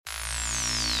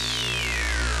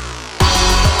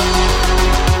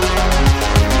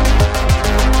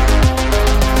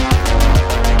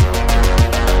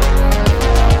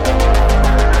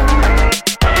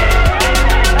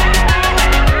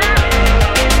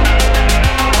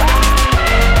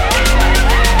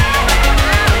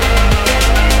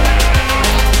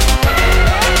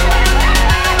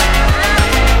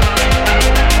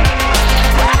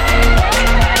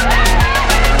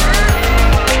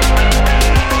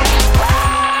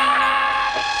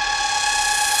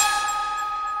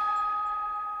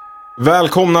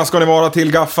Välkomna ska ni vara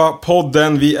till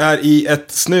Gaffa-podden. Vi är i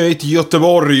ett snöigt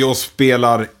Göteborg och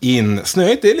spelar in.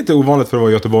 Snöigt är lite ovanligt för att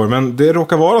vara i Göteborg, men det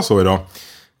råkar vara så idag.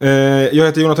 Jag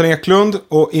heter Jonathan Eklund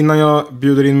och innan jag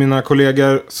bjuder in mina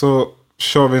kollegor så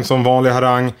kör vi en som vanlig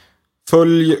harang.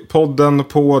 Följ podden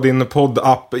på din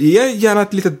poddapp. Ge gärna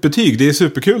ett litet betyg. Det är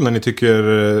superkul när ni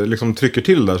trycker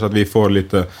till där så att vi får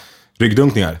lite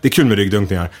ryggdunkningar. Det är kul med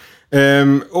ryggdunkningar.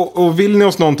 Och vill ni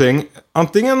oss någonting,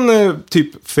 antingen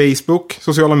typ Facebook,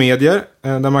 sociala medier,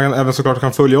 där man även såklart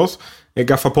kan följa oss,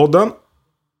 Gaffa-podden,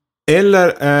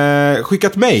 eller skicka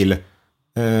ett mejl,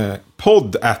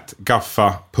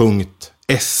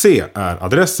 podd@gaffa.se är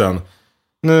adressen.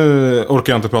 Nu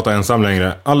orkar jag inte prata ensam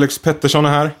längre. Alex Pettersson är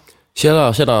här.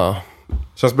 Tjena.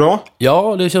 Känns bra?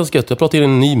 Ja, det känns gött. Jag pratar in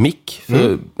en ny mick.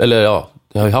 Eller ja,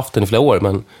 jag har ju haft den i flera år,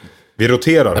 men vi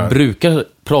roterar här. Jag brukar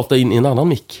prata in i en annan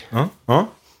mick. Ja.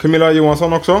 Camilla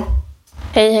Johansson också.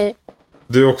 Hej.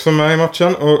 Du är också med i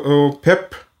matchen. Och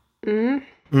Pepp.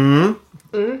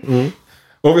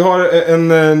 Och vi har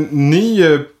en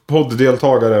ny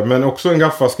podddeltagare, men också en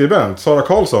Gaffa-skribent, Sara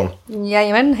Karlsson.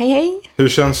 Jajamän, hej. Hur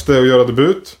känns det att göra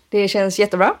debut? Det känns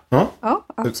jättebra. Ja,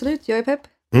 absolut. Jag är pepp.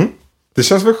 Det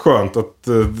känns väl skönt att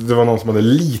det var någon som hade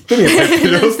lite mer pepp i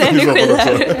rösten.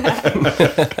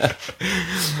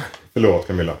 Förlåt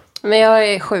Camilla. Men jag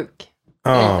är sjuk.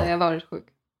 Jag har varit sjuk.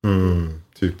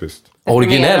 Typiskt.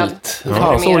 Originellt.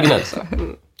 Ja, så originellt.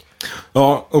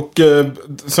 Ja, och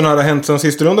sådana här hänt sen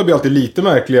sista runda blir alltid lite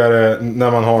märkligare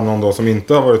när man har någon då som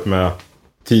inte har varit med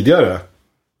tidigare.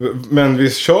 Men vi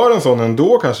kör en sån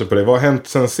ändå kanske på det. Vad har hänt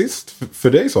sen sist för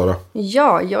dig, Sara?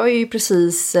 Ja, jag är ju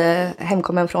precis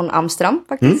hemkommen från Amsterdam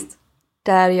faktiskt.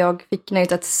 Där jag fick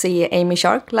nöjt att se Amy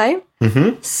Shark live.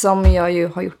 Som jag ju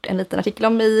har gjort en liten artikel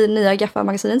om i nya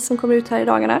Gaffa-magasinet som kommer ut här i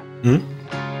dagarna.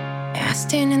 I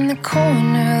stand in the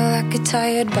corner like a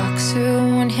tired boxer.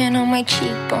 One hand on my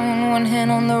cheekbone, one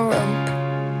hand on the rope.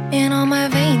 And all my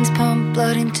veins pump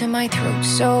blood into my throat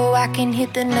so I can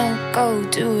hit the note, go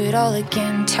do it all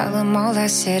again. Tell them all I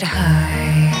said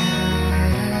hi.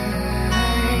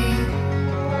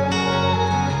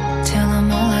 Tell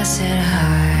them all I said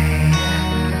hi.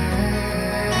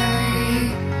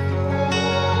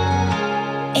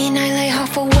 And I lay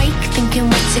half awake thinking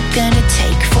what's it gonna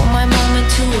take for my moment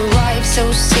to arrive,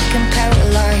 so sick and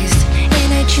paralyzed.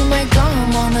 And I chew my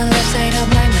gum on the left side of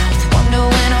my mouth, wonder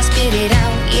when I'll spit it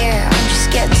out. Yeah, I'm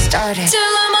just getting started.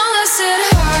 Tell them all I said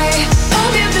hi.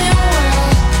 Hope you've been well.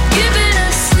 You've been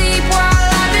asleep while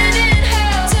I've been in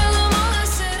hell. Tell them all I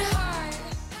said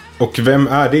hi. Och vem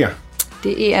är det?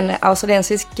 Det är en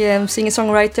australiensisk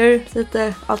singer-songwriter.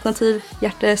 Lite alternativ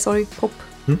hjärtesorg-pop.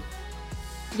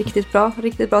 Riktigt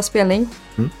bra spelning.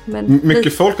 Men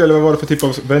mycket folk, eller vad var det för typ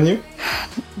av venue?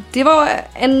 Det var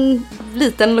en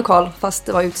liten lokal, fast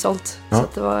det var utsålt. Så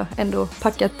att det var ändå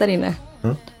packat där inne.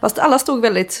 Fast alla stod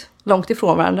väldigt långt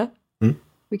ifrån varandra.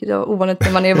 Vilket var ovanligt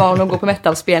när man är van att gå på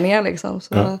metalspelningar liksom.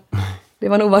 Så det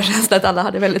var en ovan känsla att alla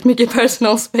hade väldigt mycket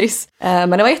personal space.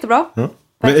 Men det var jättebra.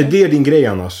 Men är det din grej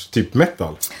annars? Typ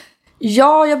metal?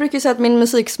 Ja, jag brukar säga att min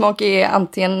musiksmak är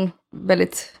antingen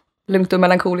väldigt lugnt och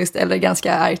melankoliskt eller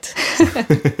ganska argt.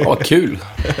 Ja, kul.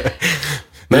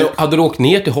 Men hade du åkt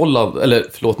ner till Holland, eller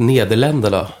förlåt,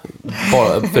 Nederländerna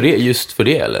bara för det, just för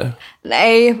det, eller?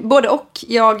 Nej, både och.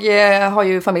 Jag har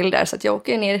ju familj där så att jag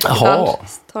åker ner ibland,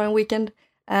 tar en weekend.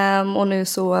 Och nu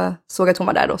så såg jag att hon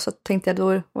var där då, så tänkte jag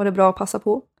då var det bra att passa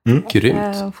på.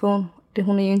 Grymt. För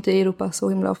hon är ju inte i Europa så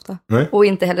himla ofta. Nej. Och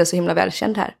inte heller så himla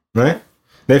välkänd här.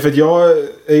 Nej, för att jag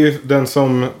är ju den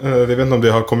som, jag vet inte om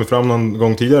det har kommit fram någon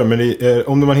gång tidigare, men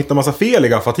om man hittar massa fel i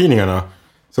Gaffa-tidningarna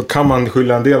så kan man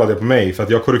skylla en del av det på mig för att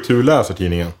jag korrekturläser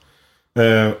tidningen.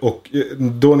 Och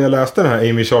då när jag läste den här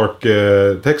Amy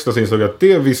Shark-texten så insåg jag att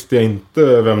det visste jag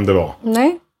inte vem det var.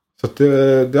 Nej. Så att det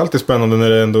är alltid spännande när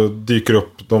det ändå dyker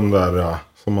upp de där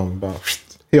som man bara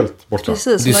helt borta.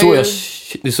 Precis, det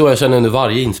är så jag känner under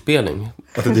varje inspelning.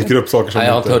 Att det dyker upp saker som Nej,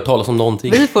 jag har inte hört talas om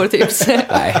någonting. Vi får tips.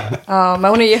 Nej. Ja,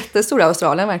 men hon är jättestor i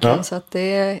Australien verkligen. Så att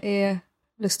det är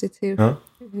lustigt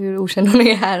hur okänd hon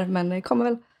är här. Men det kommer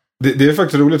väl. Det är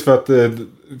faktiskt roligt för att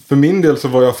för min del så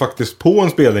var jag faktiskt på en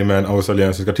spelning med en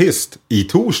australiensisk artist i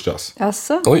torsdags.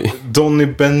 Alltså? Oj. Donny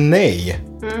Benay.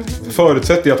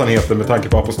 Förutsätter jag att han heter med tanke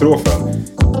på apostrofen.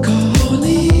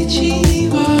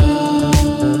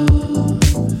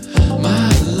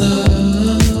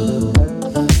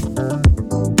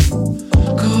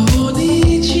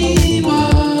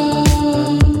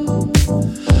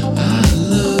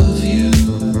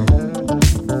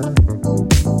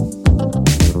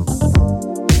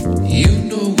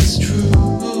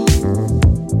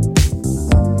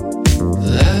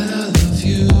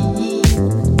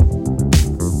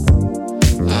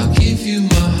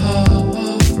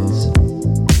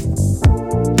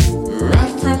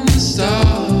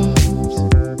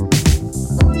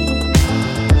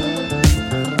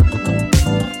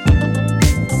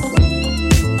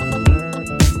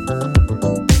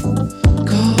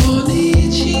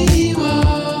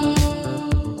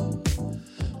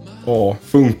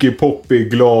 funkig,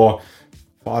 poppig, glad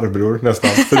farbror nästan.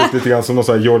 Ser ut lite grann som någon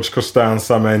sån här George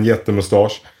Costanza med en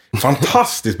jättemustasch.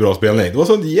 Fantastiskt bra spelning. Det var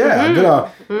sån jävla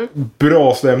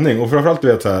bra stämning. Och framförallt, du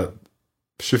vet, så här,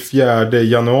 24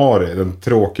 januari, den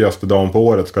tråkigaste dagen på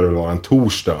året ska det väl vara, en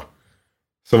torsdag.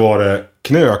 Så var det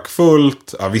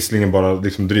knökfullt, visserligen bara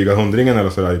liksom dryga 100 eller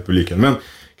sådär i publiken, men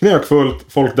knökfullt,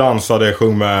 folk dansade,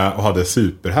 sjöng med och hade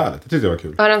superhärligt. Det tyckte jag var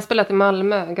kul. Har han spelat i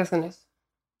Malmö ganska nyss?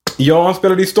 Ja, han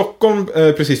spelade i Stockholm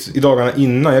precis i dagarna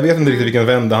innan. Jag vet inte riktigt vilken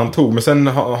vända han tog, men sen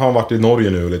har han varit i Norge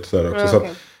nu lite sådär också. Så att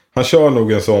han kör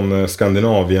nog en sån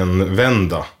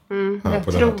Skandinavien-vända.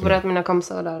 Jag tror att mina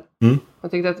kompisar var där.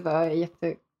 Och tyckte att det var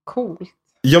jättecoolt.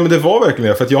 Ja, men det var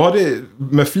verkligen det. För att jag hade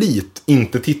med flit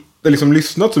inte liksom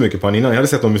lyssnat så mycket på honom innan. Jag hade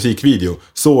sett någon musikvideo.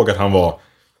 Såg att han var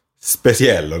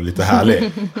speciell och lite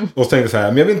härlig. Och så tänkte jag så här,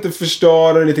 men jag vill inte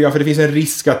förstöra det lite grann. För det finns en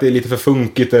risk att det är lite för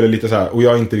funkigt eller lite så här. Och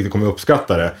jag inte riktigt kommer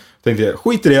uppskatta det. Så tänkte jag,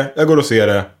 skit i det. Jag går och ser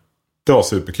det. Det var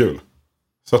superkul.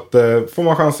 Så att får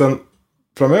man chansen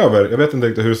framöver. Jag vet inte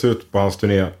riktigt hur det ser ut på hans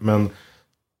turné. Men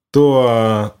då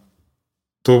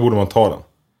borde man ta den.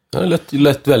 Det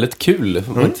lät väldigt kul. Det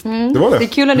var det. Det är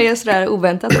kul när det är sådär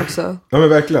oväntat också. Ja, men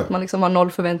verkligen. Man liksom har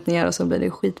 0 förväntningar och så blir det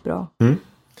skitbra.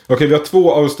 Okej, vi har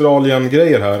 2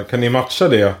 Australien-grejer här. Kan ni matcha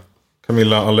det?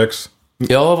 Camilla, Alex?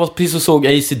 Jag var precis och såg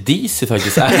AC/DC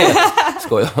faktiskt. Nej,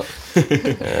 skojar.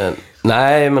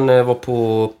 Nej, men jag var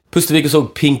på Pustervik och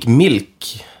såg Pink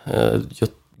Milk.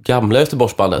 Gamla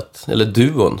Göteborgsbandet. Eller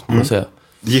duon, kan man säga.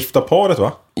 Gifta paret,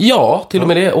 va? Ja, till och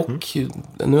med det. Och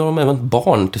nu har de även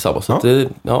barn tillsammans. Så att det,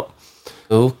 ja.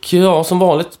 Och ja, som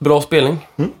vanligt, bra spelning.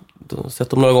 Jag har sett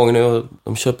dem några gånger nu och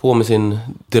de kör på med sin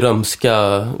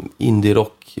drömska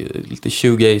indie-rock, lite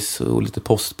shoegaze och lite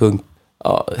postpunk.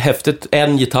 Ja, häftigt,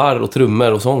 en gitarr och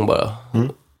trummor och sång bara.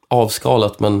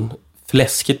 Avskalat men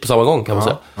fläskigt på samma gång, kan man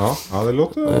säga. Ja, det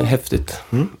låter häftigt.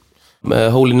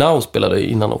 Holy Now spelade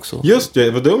innan också. Just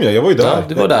det, vad dum jag var ju där. Ja,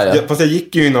 du var där, ja. Fast jag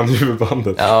gick ju innan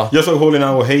huvudbandet. Ja. Jag såg Holy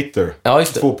Now och Hater. Ja,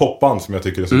 just det. 2 popband som jag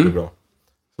tycker är superbra.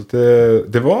 Så att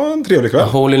det var en trevlig kväll.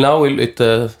 Holy Now är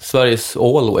lite Sveriges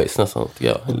Always nästan,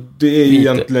 tycker jag. Det är ju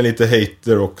egentligen lite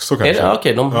Hater också kanske. Är det?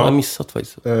 Okej, de har missat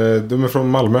faktiskt. De är från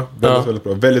Malmö. Väldigt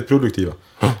bra. Väldigt produktiva.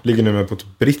 Ligger nu med på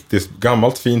ett brittiskt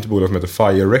gammalt fint bolag som heter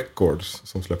Fire Records.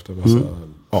 Som släppte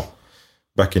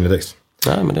back in the days.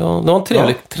 Nej, men det var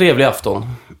en trevlig afton.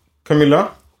 Camilla?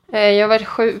 Jag var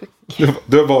sjuk.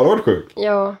 Du har bara varit sjuk?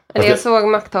 Ja, eller jag såg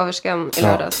Makthaverskan i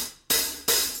lördags.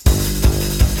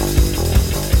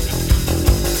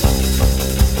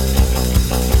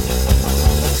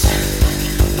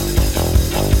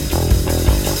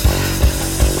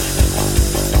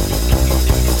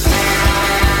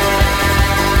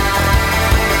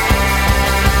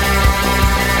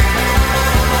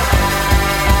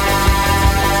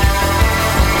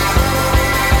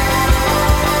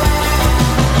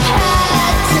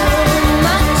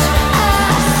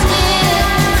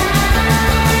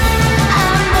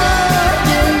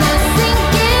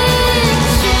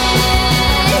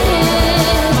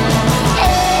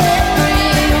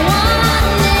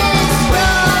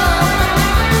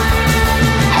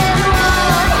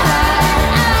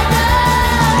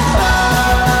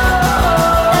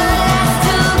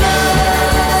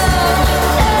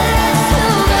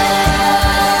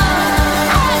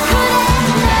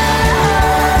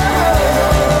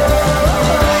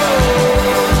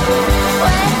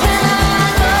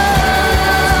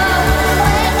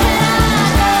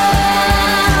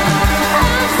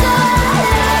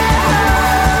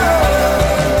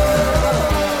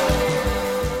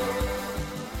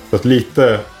 Så att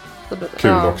lite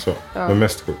kul också. Men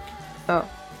mest sjuk. Ja.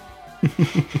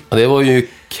 Det var ju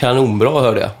kanonbra,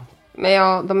 hörde jag.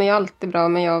 Men de är ju alltid bra,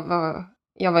 men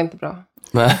jag var inte bra.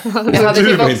 Nej. Jag hade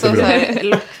typ också så här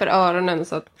lock för öronen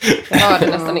så att jag hörde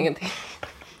nästan ingenting.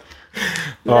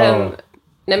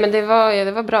 Men det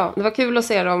var bra. Det var kul att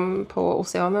se dem på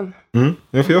Oceanen.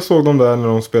 Ja, för jag såg dem där när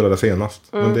de spelade senast.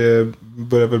 Men det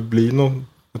börjar väl bli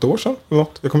ett år sedan eller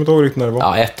något. Jag kommer inte ihåg riktigt när det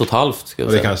var. Ja, 1,5 ska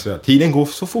jag säga. Det kanske är. Tiden går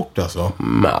så fort alltså.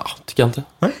 Nej, tycker jag inte.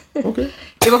 Nej, okej.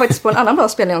 Det var faktiskt på en annan bra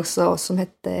spelning också som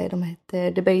hette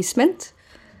The Basement.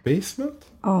 Basement?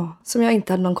 Ja, som jag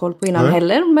inte hade någon koll på innan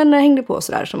heller, men hängde på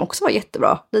sådär, som också var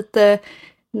jättebra. Lite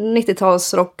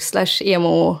 90-talsrock /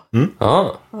 emo.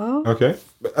 Ja. Okej.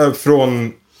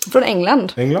 Från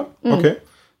England. England? Okej.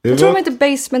 Jag tror de heter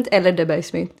Basement eller The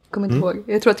Basement. Kommer inte ihåg.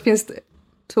 Jag tror att det finns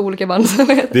 2 olika band som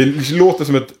heter. Det låter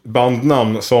som ett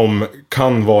bandnamn som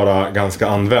kan vara ganska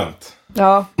använt.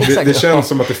 Ja, exakt. Det känns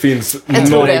som att det finns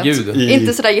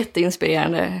Inte sådär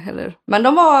jätteinspirerande heller. Men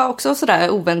de var också sådär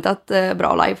oväntat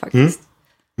bra live faktiskt.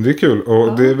 Det är kul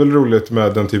och det är väl roligt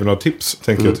med den typen av tips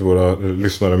tänker jag till våra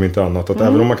lyssnare om inte annat. Att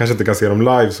även om man kanske inte kan se dem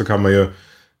live så kan man ju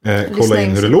kolla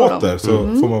in hur det låter. Så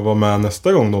får man vara med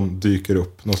nästa gång de dyker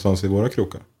upp någonstans i våra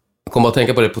krokar. Jag kommer att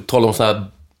tänka på det på tal om sådana här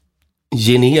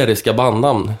generiska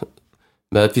bandnamn.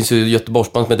 Men det finns ju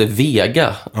Göteborgsband som heter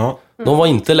Vega. Ja. De var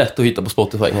inte lätt att hitta på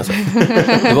Spotify. Jag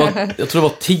tror det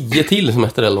var 10 till som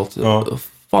hette det eller något. Ja.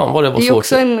 Fan vad det var svårt. Det är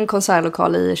också en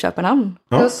konsertlokal i Köpenhamn.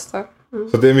 Ja. Just det.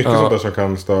 Så det är mycket sånt där som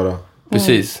kan störa.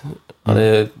 Precis. Ja,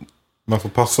 Man får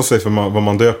passa sig för vad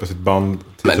man döper sitt band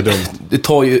till för dumt. det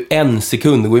tar ju 1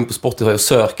 sekund att gå in på Spotify och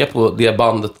söka på det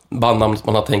bandnamnet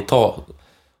man har tänkt ta.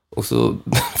 Och så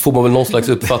får man väl någon slags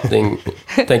uppfattning,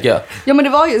 tänker jag. Ja, men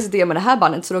det var just det med det här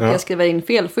bandet. Så då kan jag skriva in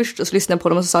fel först och så lyssnade jag på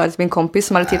dem och så sa jag till min kompis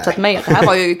som hade tipsat mig att det här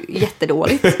var ju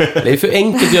jättedåligt. Det är för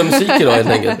enkelt att göra musik idag helt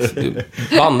enkelt.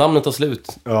 Bandnamnet tar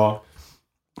slut. Ja.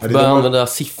 Börja använda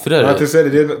siffror. Ja,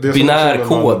 det binär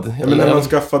kod. När man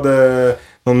skaffade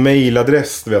någon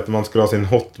mailadress, du vet, man skulle ha sin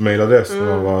hotmailadress när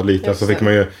man var liten, så fick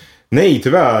man ju nej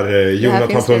tyvärr,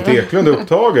 Jonathan.Eklund är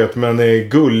upptaget, men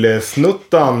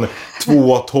Gullesnuttan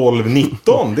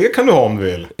 21219, det kan du ha om du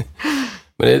vill.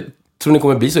 Men det tror ni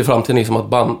kommer bli så i framtiden liksom att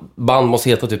band måste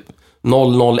heta typ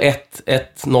 001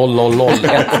 1000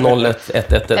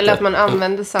 101 Eller att man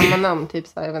använder samma namn, typ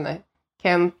så här, jag vet inte,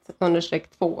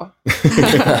 Kent_2.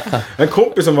 En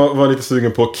kompis som var lite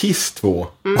sugen på Kiss 2.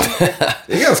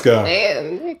 Det är ganska... Det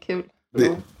är kul.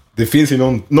 Det finns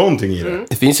ju någonting i det.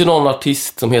 Det finns ju någon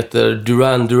artist som heter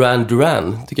Duran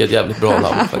Duran. Tycker jag är ett jävligt bra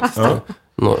namn faktiskt.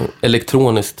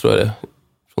 Elektroniskt tror jag det är.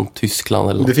 Från Tyskland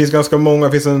eller något. Det finns ganska många.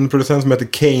 Det finns en producent som heter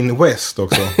Kane West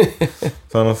också.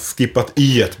 Så han har skippat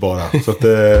y-et bara. Så att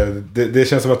det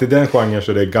känns som att i den genren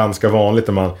så är det ganska vanligt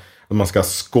när man ska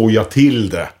skoja till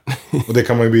det. Och det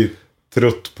kan man ju bli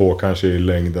trött på kanske i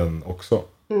längden också.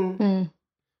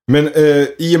 Men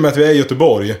i och med att vi är i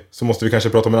Göteborg så måste vi kanske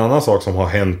prata om en annan sak som har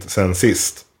hänt sen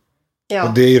sist. Ja.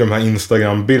 Och det är ju de här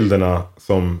Instagram-bilderna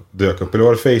som dök upp. Eller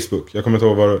var det Facebook? Jag kommer inte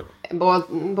ihåg vad det...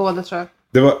 Båda tror jag.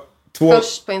 Det var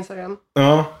Först på Instagram.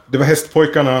 Ja, det var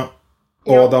hästpojkarna,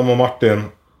 Adam och Martin,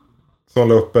 som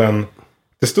la upp en...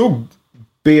 Det stod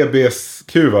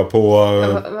BBSQ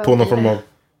på någon form av...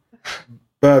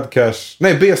 Bad Cash...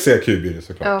 Nej, BCQ blir det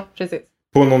såklart. Ja, precis.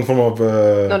 På någon form av...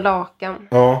 Någon lakan.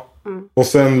 Ja. Och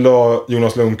sen la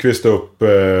Jonas Lundqvist upp...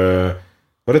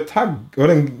 Var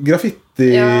det en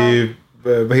graffiti... Ja.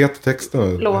 Vad heter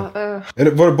texten?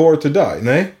 Var det Born to Die?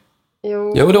 Nej?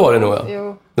 Jo, det var det nog. Ja.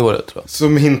 Jo. Det var det, tror jag.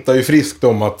 Som hintar ju friskt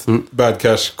om att Bad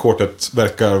Cash-kortet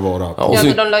verkar vara... Ja,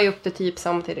 för de la ju upp det typ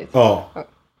samtidigt. Ja.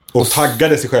 Och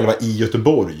taggade sig själva i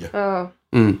Göteborg. Ja.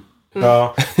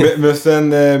 Ja. Men sen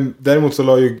däremot så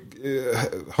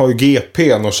har ju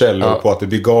GP och källor på att det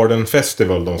blir Garden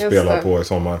Festival de spelar på i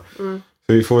sommar.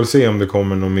 Så vi får väl se om det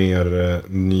kommer några mer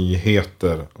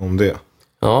nyheter om det.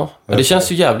 Ja, men det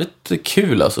känns ju jävligt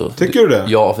kul alltså. Tycker du det?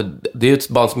 Ja, för det är ju ett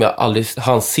band som jag aldrig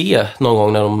hann se någon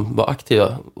gång när de var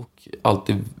aktiva. Och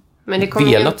alltid Men det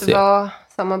kommer ju inte vara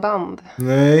samma band.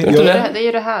 Nej. Det är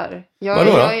ju det här. Jag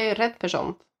är rädd för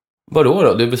sånt. Vadå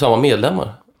då? Det blir samma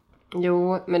medlemmar.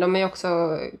 Jo, men de är också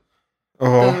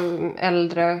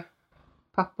äldre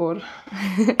pappor.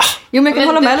 Jo, men jag kan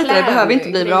hålla med lite. Det behöver inte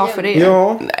bli bra för det.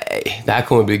 Ja. Nej, det här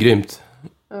kommer bli grymt.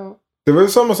 Ja. Det var ju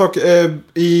samma sak.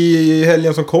 I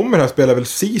helgen som kommer här spelar väl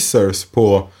Caesars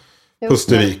på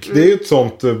Pustervik. Det är ju ett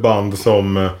sånt band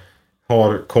som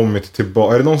har kommit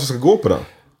tillbaka. Är det någon som ska gå på den?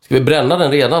 Ska vi bränna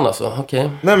den redan alltså? Okej.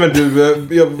 Nej men du,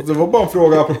 det var bara en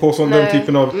fråga apropå som den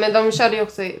typen av... Men de körde ju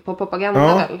också på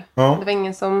propaganda väl? Ja. Det var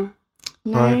ingen som...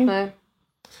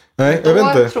 Nej, jag vet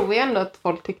inte. Då tror jag ändå att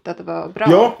folk tyckte att det var bra.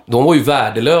 Ja. De var ju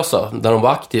värdelösa när de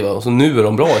var aktiva. Och så nu är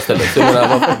de bra istället. Så jag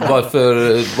menar, varför...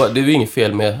 Det är ju inget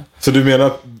fel med... Så du menar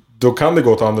att då kan det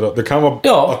gå till andra... Det kan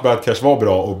vara att Bad Cash var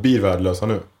bra och blir värdelösa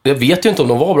nu? Jag vet ju inte om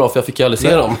de var bra för jag fick ju aldrig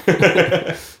se dem.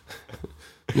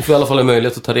 Nu får jag i alla fall en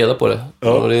möjlighet att ta reda på det.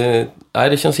 Ja.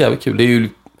 Det känns jävligt kul. Det är ju...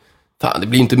 Fan, det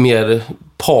blir inte mer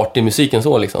partymusik än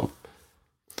så liksom.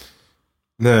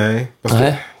 Nej.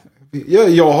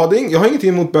 Jag har ingenting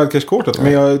emot Bad Cash-kortet.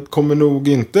 Men jag kommer nog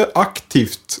inte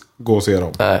aktivt gå och se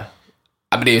dem. Nej.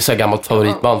 Men det är ju så här gammalt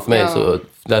favoritband för mig. Så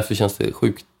därför känns det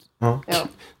sjukt. Ja.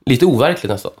 Lite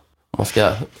overkligt nästan. Om man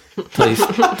ska ta i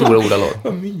stora ordalag.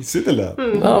 Vad mysigt det lät.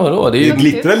 Ja, vadå? Det är ju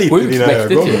glittrar lite i dina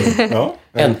ögon. Ja.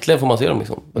 Äntligen får man se dem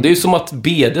liksom. Det är ju som att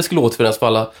BD skulle återförenas för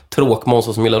alla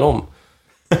tråkmånsar som gillar dem.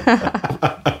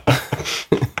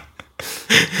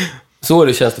 Så är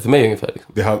det, känns det för mig ungefär.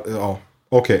 Liksom.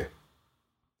 Okej.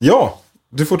 Ja,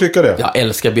 du får tycka det. Jag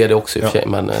älskar BD också i och för sig.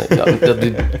 Men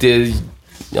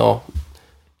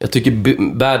jag tycker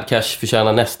Bad Cash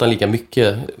förtjänar nästan lika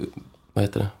mycket. Vad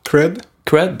heter det? Cred?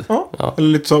 cred. Ja. Eller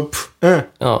lite så...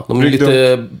 Ja, de är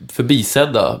lite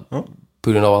förbisedda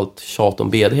på grund av allt tjat om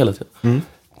BD hela tiden. Kan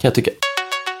jag tycka.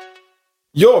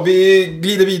 Ja, vi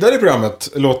glider vidare i programmet.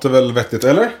 Låter väl vettigt,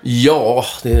 eller? Ja,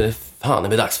 det är fan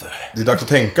det är dags för. Det är dags att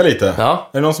tänka lite. Ja.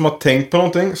 Är det någon som har tänkt på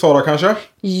någonting? Sara kanske?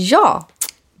 Ja,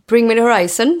 Bring Me The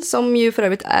Horizon, som ju för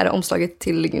övrigt är omslaget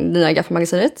till nya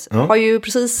Gaffa-magasinet, har ju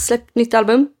precis släppt nytt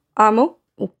album, Amo.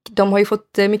 Och de har ju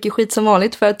fått mycket skit som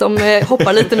vanligt för att de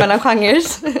hoppar lite mellan genrer.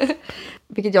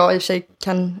 Vilket jag i och för sig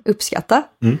kan uppskatta.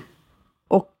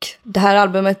 Och det här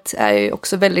albumet är ju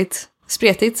också väldigt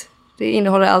spretigt. Det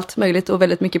innehåller allt möjligt och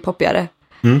väldigt mycket poppigare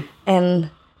än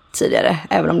tidigare.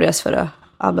 Även om deras förra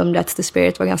album, That's the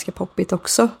Spirit, var ganska poppigt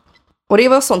också. Och det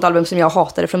var ett sånt album som jag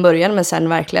hatade från början, men sen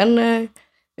verkligen,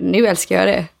 nu älskar jag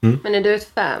det. Men är du ett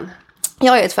fan?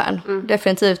 Jag är ett fan,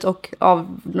 definitivt. Och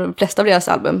av de flesta av deras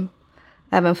album.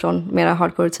 Även från mera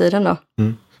hardcore-tiden då.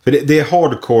 För det är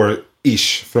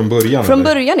hardcore-ish från början? Från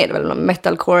eller? början är det väl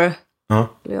metalcore,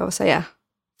 vill jag säga.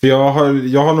 För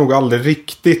jag har nog aldrig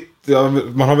riktigt...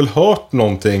 man har väl hört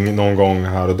någonting någon gång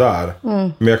här och där.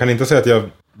 Men jag kan inte säga att jag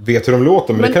vet hur de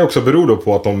låter. Men det kan också bero då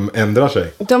på att de ändrar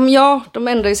sig. De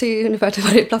ändrar sig ungefär till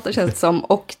varje platta, känns det som.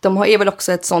 Och de är väl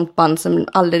också ett sånt band som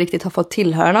aldrig riktigt har fått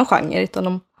tillhöra någon genre. Utan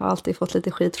de har alltid fått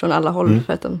lite skit från alla håll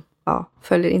för att de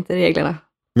följer inte reglerna.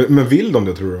 Men vill de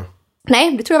det, tror du?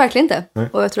 Nej, det tror jag verkligen inte. Nej.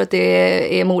 Och jag tror att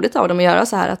det är modigt av dem att göra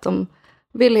så här. Att de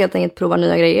vill helt enkelt prova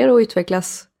nya grejer och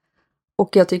utvecklas.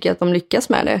 Och jag tycker att de lyckas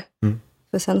med det.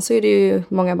 För sen så är det ju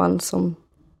många band som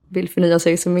vill förnya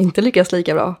sig som inte lyckas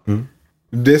lika bra.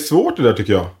 Det är svårt det där,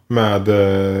 tycker jag. Med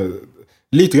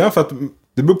lite grann för att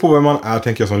det beror på vem man är,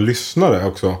 tänker jag, som lyssnare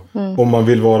också. Om man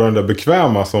vill vara den där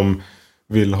bekväma som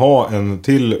vill ha en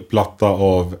till platta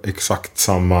av exakt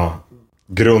samma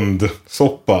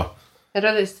grundsoppa. Jag tror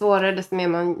att det är svårare desto mer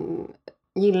man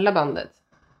gillar bandet.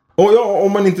 Och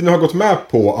om man inte nu har gått med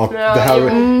på att det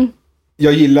här...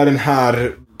 Jag gillar den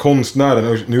här konstnären,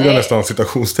 och nu är jag nästan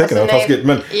citationstecken, alltså,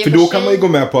 men för då kan man ju gå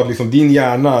med på att liksom, din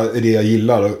hjärna är det jag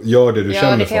gillar och gör det du känner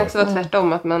för. Ja, det kan ju också vara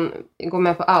tvärtom, att man går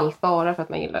med på allt bara för att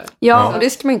man gillar det. Ja, och det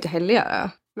ska man ju inte heller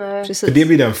göra. Nej. Precis. För det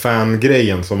blir den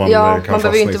fan-grejen som man kan fastna i. Man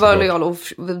behöver ju inte vara lojal och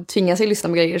tvinga sig lyssna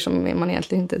på grejer som man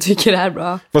egentligen inte tycker är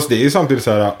bra. Fast det är ju samtidigt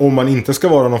så här, om man inte ska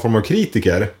vara någon form av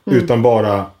kritiker utan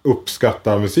bara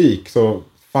uppskatta musik, så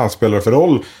fan spelar det för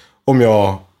roll om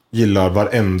jag gillar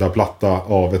varenda platta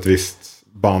av ett visst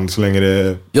band så länge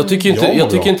det... Jag tycker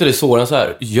inte det är svårare än så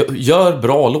här. Gör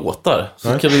bra låtar.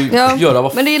 Så kan vi göra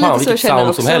vad men det är fan, lite vilket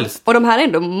sound som helst. Och de här är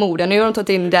ändå modiga. Nu har de tagit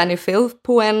in Danny Filth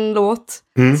på en låt.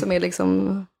 Som är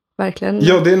liksom verkligen...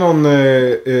 Ja, det är någon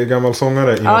gammal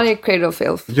sångare. Ja, det är Cradle of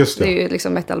Filth. Just det. Det är ju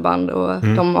liksom metalband och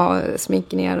de har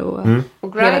sminkningar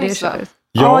och Grimes.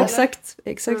 Ja, exakt.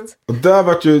 Och där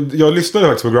var jag lyssnade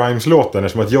faktiskt på Grimes-låten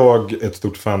eftersom att jag är ett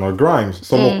stort fan av Grimes.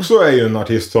 Som också är ju en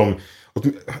artist som,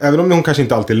 även om hon kanske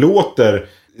inte alltid låter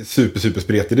super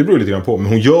spretig, det beror lite grann på. Men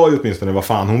hon gör ju åtminstone vad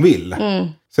fan hon vill.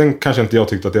 Sen kanske inte jag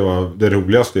tyckte att det var det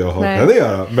roligaste jag har hört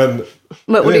göra. Men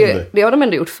och det har de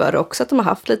ändå gjort förr också, att de har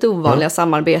haft lite ovanliga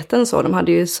samarbeten. Så de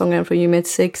hade ju sångaren från You Made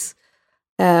Six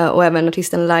och även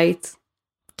artisten Light.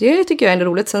 Det tycker jag är ändå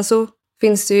roligt. Sen så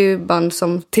finns det ju band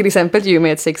som till exempel You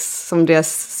Made Six, som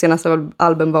deras senaste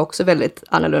album var också väldigt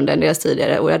annorlunda än deras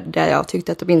tidigare. Och där jag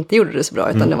tyckte att de inte gjorde det så bra.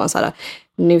 Utan det var så här,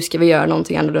 nu ska vi göra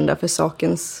någonting annorlunda för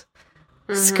sakens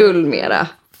skull mera.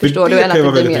 Förstår du? Det kan ju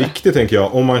vara väldigt viktigt, tänker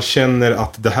jag. Om man känner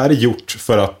att det här är gjort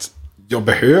för att jag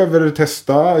behöver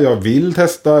testa, jag vill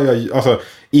testa. Alltså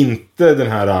inte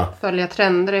den här... Följa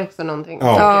trender är också någonting.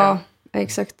 Ja,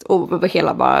 exakt. Och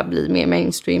hela bara bli mer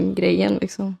mainstream-grejen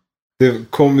liksom.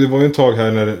 Det var ju en tag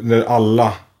här när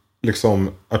alla liksom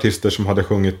artister som hade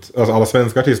sjungit, alltså alla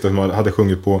svenska artister som hade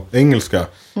sjungit på engelska,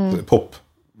 pop,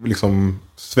 liksom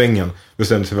svängen,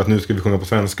 bestämde sig för att nu ska vi sjunga på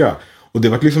svenska. Och det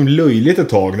var liksom löjligt ett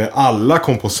tag när alla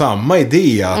kom på samma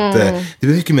idé att det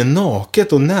var mycket mer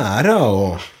naket och nära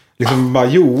och liksom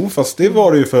bara, fast det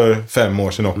var det ju för 5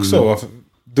 år sedan också.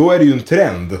 Då är det ju en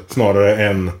trend snarare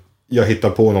än jag hittar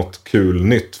på något kul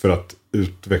nytt för att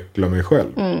utveckla mig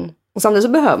själv. Och samtidigt så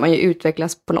behöver man ju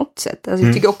utvecklas på något sätt. Alltså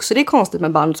jag tycker också det är konstigt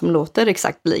med band som låter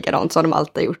exakt likadant som de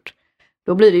alltid har gjort.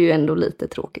 Då blir det ju ändå lite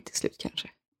tråkigt till slut kanske.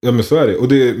 Ja, men så är det.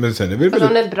 Och men sen är det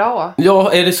väl... är bra.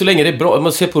 Ja, är det så länge det är bra.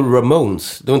 Man ser på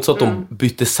Ramones. Det var inte så att de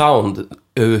bytte sound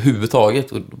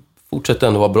överhuvudtaget. Och fortsätter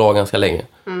ändå vara bra ganska länge.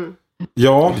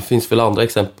 Ja. Det finns väl andra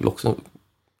exempel också.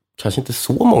 Kanske inte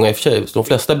så många i och för sig. De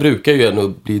flesta brukar ju ändå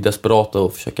bli desperata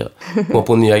och försöka komma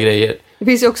på nya grejer. Det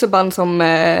finns ju också band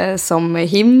som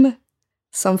Him.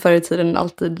 Som förr i tiden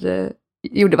alltid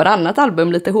gjorde varannat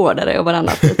album lite hårdare och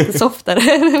varannat lite softare.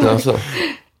 Alltså.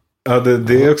 Ja,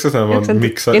 det är också så här man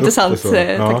mixar intressant upp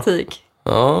det så. taktik.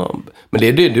 Ja, men det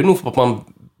är nog för att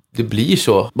det blir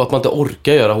så. Att man inte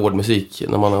orkar göra hård musik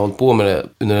när man har hållit på med det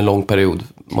under en lång period.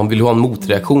 Man vill ha en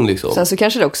motreaktion liksom. Sen så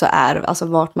kanske det också är alltså,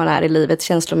 vart man är i livet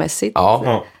känslomässigt.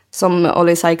 Ja. Som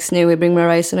Ollie Sykes nu i Bring Me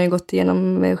Horizon har ju gått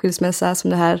igenom skilsmässa som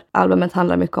det här albumet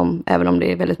handlar mycket om. Även om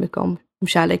det är väldigt mycket om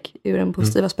kärlek ur en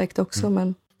positiv aspekt också.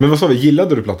 Men vad sa vi,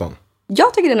 gillade du plattan?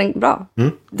 jag tycker den är bra.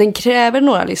 Den kräver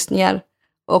några lyssningar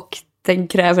och den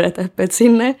kräver ett öppet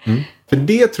sinne. För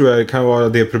det tror jag kan vara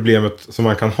det problemet som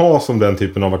man kan ha som den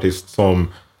typen av artist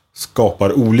som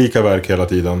skapar olika verk hela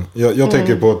tiden. Jag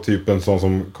tänker på typ en sån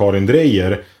som Karin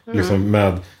Dreyer. Liksom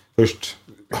med först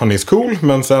Honey's Cool,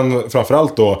 men sen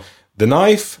framförallt då The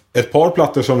Knife. Ett par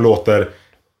plattor som låter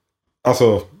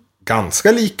alltså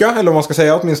ganska lika, eller vad man ska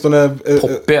säga åtminstone.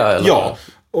 Poppiga eller? Ja,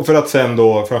 och för att sen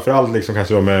då framförallt liksom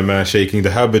kanske då med Shaking the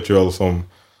Habitual som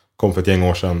kom för ett gäng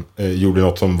år sedan gjorde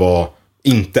något som var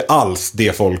inte alls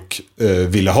det folk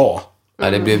ville ha.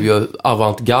 Nej, det blev ju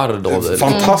avantgarde av det.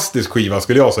 Fantastisk skiva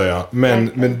skulle jag säga.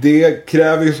 Men det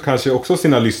kräver ju kanske också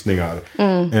sina lyssningar.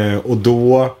 Och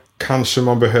då kanske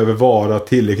man behöver vara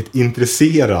tillräckligt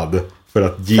intresserad för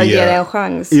att ge det en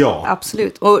chans. Ja.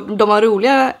 Absolut. Och de var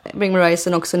roliga, Bring Me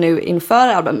Horizon, också nu inför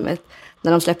albumet.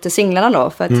 När de släppte singlarna då.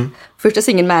 För att första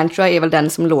singeln Mantra är väl den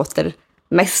som låter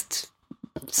mest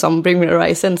som Bring Me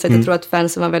Horizon. Så jag tror att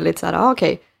fansen var väldigt så här,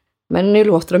 okej. Men nu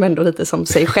låter de ändå lite som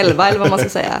sig själva, eller vad man ska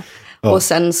säga. Ja. Och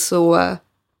sen så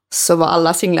var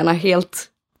alla singlarna helt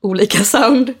olika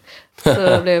sound. Så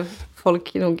då blev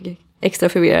folk nog extra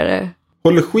förvirrade.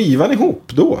 Håller skivan ihop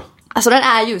då? Alltså den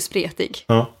är ju spretig.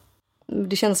 Ja.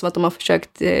 Det känns som att de har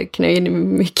försökt knö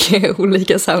in mycket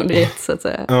olika sound i ett, så att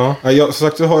säga. Ja, som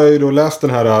sagt så har jag ju då läst den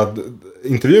här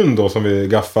intervjun då som vi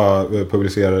Gaffa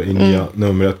publicerar i nya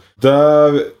numret.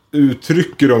 Där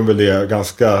uttrycker de väl det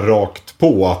ganska rakt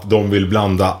på att de vill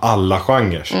blanda alla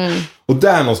genrer. Och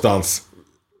där någonstans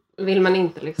vill man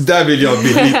inte liksom. Där vill jag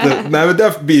bli lite nej, men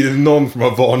där blir det någon form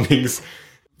av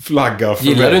varningsflagga för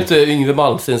Gillar mig. du inte Yngwie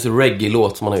Malmsteens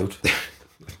reggae-låt som han har gjort?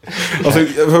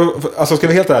 Alltså ska vi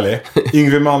vara helt ärlig,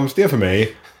 Yngwie Malmsteen för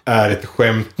mig är ett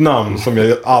skämtnamn som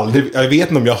jag vet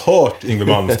inte om jag har hört Yngwie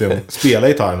Malmsteen spela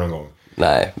gitarr någon gång.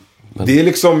 Nej. Det är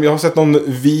liksom, jag har sett någon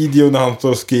video när han står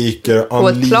och skriker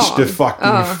Unleash the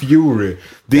fucking fury.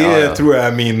 Det tror jag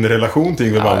är min relation till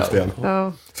Yngwie Malmsteen.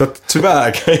 Ja. Så att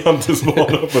tyvärr kan jag inte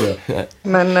svara på det.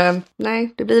 Men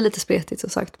nej, det blir lite spretigt som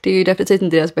sagt. Det är ju definitivt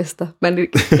inte deras bästa. Men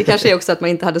det kanske är också att man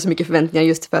inte hade så mycket förväntningar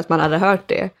just för att man hade hört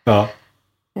det. Ja.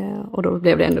 Och då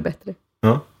blev det ändå bättre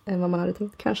än vad man hade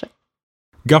trott kanske.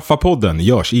 Gaffa-podden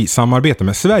görs i samarbete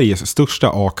med Sveriges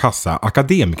största a-kassa,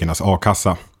 Akademikernas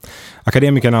a-kassa.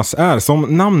 Akademikernas är som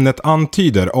namnet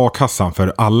antyder a-kassan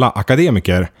för alla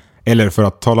akademiker. Eller för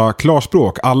att tala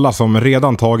klarspråk, alla som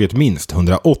redan tagit minst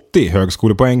 180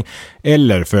 högskolepoäng.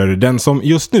 Eller för den som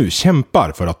just nu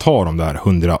kämpar för att ta de där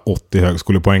 180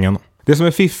 högskolepoängen. Det som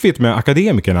är fiffigt med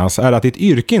akademikernas är att ditt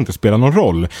yrke inte spelar någon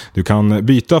roll. Du kan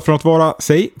byta från att vara,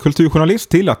 säg, kulturjournalist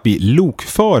till att bli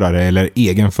lokförare eller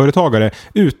egenföretagare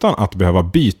utan att behöva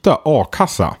byta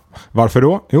a-kassa. Varför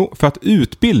då? Jo, för att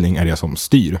utbildning är det som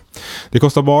styr. Det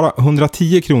kostar bara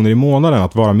 110 kronor i månaden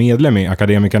att vara medlem i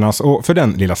Akademikernas och för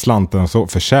den lilla slanten så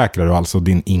försäkrar du alltså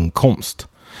din inkomst.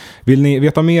 Vill ni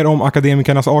veta mer om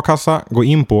Akademikernas a-kassa? Gå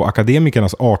in på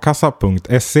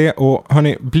akademikernasakassa.se och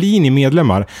hörni, blir ni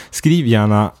medlemmar, skriv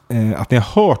gärna att ni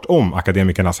har hört om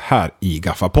Akademikernas här i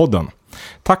Gaffa-podden.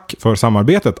 Tack för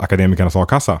samarbetet, Akademikernas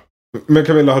a-kassa. Men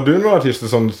Camilla, har du några artister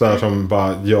som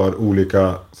bara gör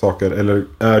olika saker? Eller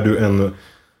är du en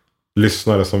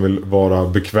lyssnare som vill vara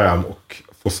bekväm och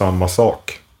få samma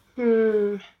sak?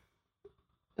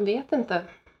 Jag vet inte.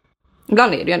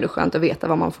 Ibland är det ju ändå skönt att veta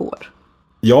vad man får.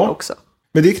 Ja, också.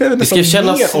 Men det kräver nästan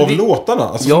mer av låtarna.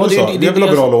 Alltså, ja, det vill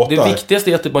ha bra låtar. Det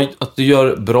viktigaste är att du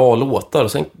gör bra låtar.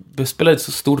 Och sen spelar det inte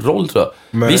så stor roll, tror jag.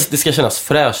 Men visst, det ska kännas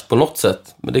fräscht på något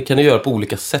sätt. Men det kan du göra på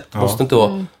olika sätt. Det måste inte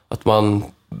vara att man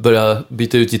börjar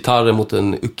byta ut gitarren mot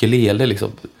en ukulele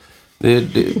liksom.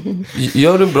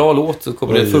 Gör du en bra låt så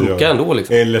kommer det funka ändå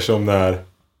liksom. Eller som när,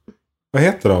 vad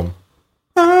heter de? I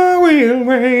will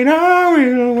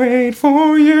wait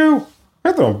for you.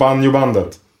 Vad heter de?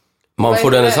 Banjo-bandet. Man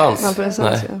får en essens. Man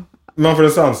får en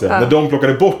essens, ja. När de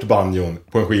plockade bort banjon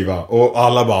på en skiva och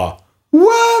alla bara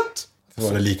what? Det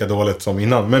var det lika dåligt som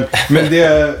innan. Men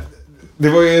det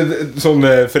var ju en sån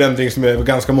förändring som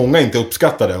ganska många inte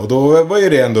uppskattade. Och då var ju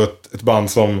det ändå ett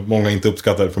band som många inte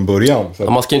uppskattade från början. Så. Ja,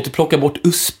 man ska ju inte plocka bort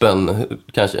uspen,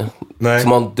 kanske. Nej.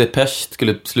 Som om Depeche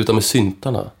skulle sluta med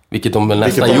syntarna. Vilket de väl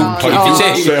nästan gjort.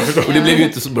 Och det blev ju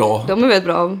inte så bra. De är väl ett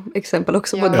bra exempel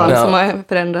också på ett band som har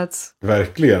förändrats.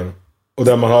 Verkligen. Och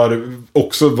där man har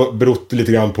också berott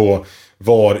lite grann på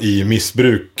var i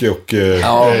missbruk och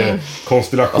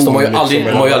konstellation. Alltså, de har ju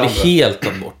liksom, aldrig helt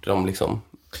tagit bort dem liksom.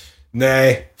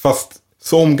 Nej, fast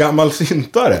som gammal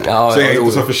syntare så är jag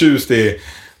inte så förtjust i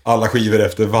alla skivor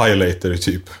efter Violator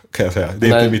typ, kan jag säga. Det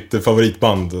är inte mitt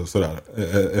favoritband sådär,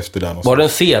 efter den. Var den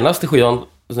senaste skivan,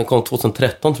 den kom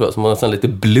 2013 tror jag, som var nästan lite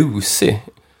bluesy.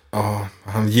 Ja,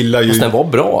 han gillar ju... Fast den var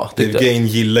bra. Dave Gain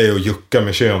gillar ju att jucka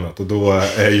med könet, och då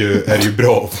är det ju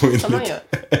bra att få in lite.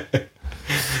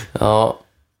 Ja,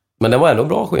 men den var ändå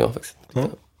bra skivan faktiskt. Ja.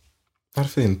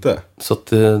 Varför inte? Så att,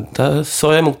 där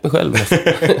sa jag emot mig själv.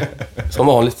 Som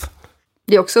vanligt.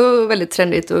 Det är också väldigt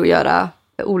trendigt att göra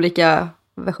olika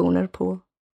versioner på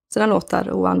sina låtar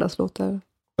och andras låtar.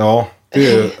 Ja,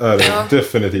 det är det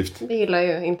definitivt. Det gillar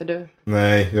ju inte du.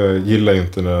 Nej, jag gillar ju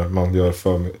inte när man gör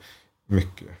för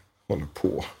mycket. Håller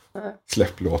på.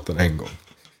 Släpp låten en gång.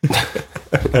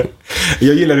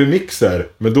 Jag gillar remixer,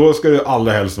 men då ska det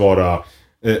allra helst vara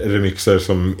remixer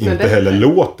som inte heller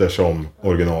låter som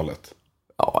originalet.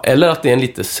 Ja, eller att det är en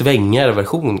lite svängigare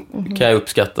version kan jag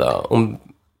uppskatta. Om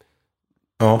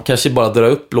kanske bara dra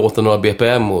upp låten några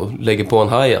BPM och lägger på en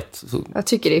hi-hat. Jag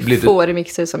tycker det är få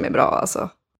remixer som är bra alltså.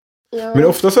 Ja. Men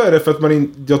ofta så är det för att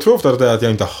jag tror ofta att det är att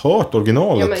jag inte har hört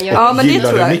originalet. Ja, men det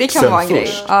tror jag, det kan vara en grej.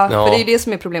 Ja, Ja. för det är det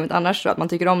som är problemet annars, att man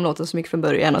tycker om låten så mycket från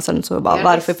början och sen så bara,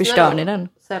 varför förstör ni den?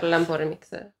 Sällan på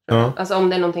remixer. Ja. Alltså om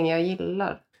det är någonting jag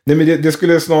gillar. Nej, men det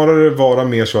skulle snarare vara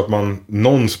mer så att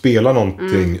någon spelar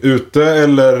någonting ute,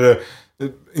 eller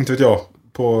inte vet jag,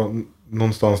 på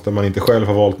någonstans där man inte själv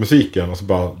har valt musiken, och så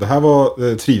bara, det här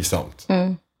var trivsamt.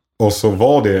 Och så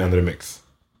var det en remix.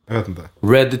 Jag vet inte.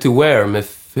 Ready to Wear med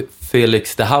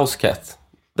Felix the House Cat.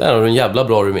 Där har du en jävla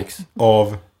bra remix.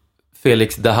 Av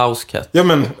Felix the House Cat. Ja,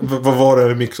 men vad var det en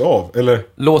remix av? Eller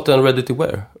Låten Ready to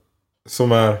Wear.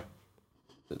 som är...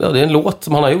 Ja, det är en låt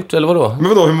som han har gjort, eller vadå? Men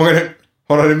vadå, hur många...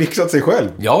 Har han remixat sig själv?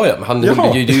 Ja, men han...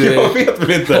 Jaha, jag vet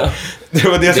väl inte. Det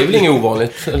är väl inget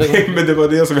ovanligt? Eller? Men det var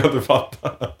det som jag inte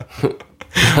fattade.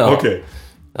 Ja. Okej,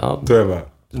 Ja, då är jag med.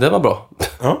 det var bra.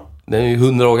 Ja. Den är ju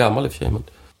 100 år gammal i och för sig. Men...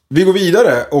 Vi går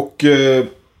vidare, och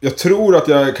jag tror att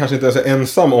jag kanske inte är så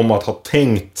ensam om att ha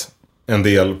tänkt en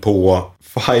del på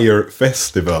Fire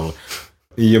Festival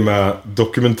i och med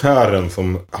dokumentären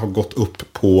som har gått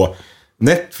upp på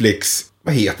Netflix.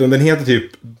 Vad heter den? Den heter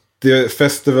typ The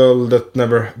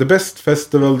Best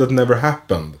Festival That Never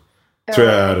Happened. Tror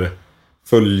jag är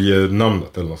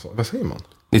följenamnet eller något sånt. Vad säger man?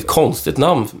 Det är ett konstigt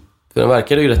namn. För den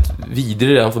verkade ju rätt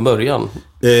vidrig redan från början.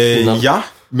 Ja,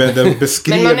 men den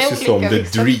beskrevs ju som The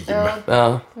Dream.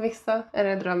 Ja. För vissa är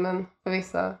det drömmen, för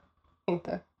vissa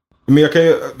inte. Men jag kan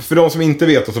ju, för de som inte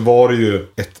vet, så var det ju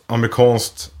ett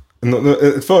amerikanskt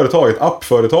ett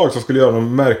appföretag som skulle göra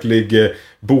någon märklig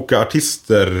boka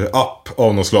artister-app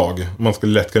av något slag. Man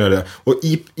skulle lätt kunna göra det. Och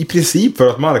i princip för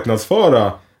att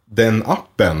marknadsföra den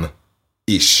appen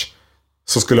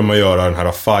så skulle man göra den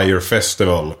här Fire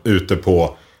Festival ute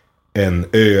på en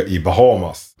ö i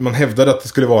Bahamas. Man hävdade att det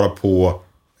skulle vara på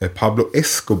Pablo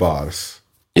Escobars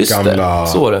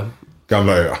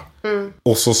gamla ö.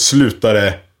 Och så slutade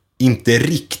det inte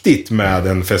riktigt med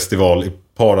en festival i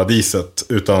paradiset,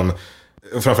 utan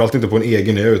framförallt inte på en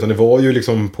egen ö, utan det var ju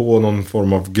liksom på någon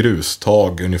form av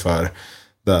grustag ungefär,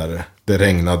 där det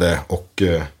regnade, och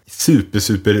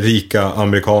super rika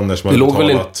amerikaner som hade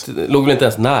betalat. Det låg väl inte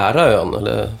ens nära ön,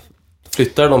 eller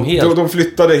flyttade de helt? De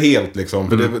flyttade helt liksom,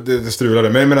 för det strulade.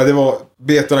 Men jag menar,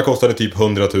 betarna kostade typ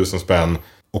 100 000 spänn,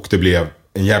 och det blev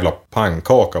en jävla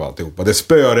pannkaka av alltihopa. Det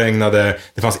spöregnade,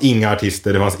 det fanns inga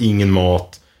artister, det fanns ingen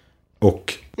mat,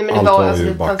 och Nej, men allt det var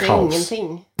ju bara kaos.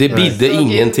 Ingenting. Det bidde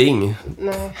ingenting.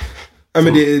 Nej. Ja,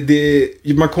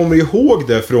 men man kommer ihåg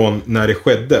det från när det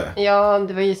skedde. Ja,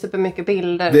 det var ju supermycket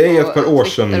bilder. Det är ett par år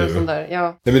sedan nu. Och sånt där. Ja.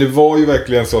 Nej, men det var ju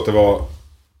verkligen så att det var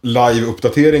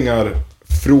live-uppdateringar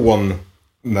från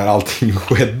när allting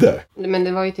skedde. Men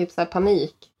det var ju typ så här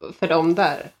panik för dem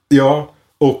där. Ja,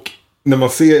 och när man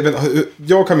ser...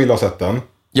 Jag och Camilla har sett den.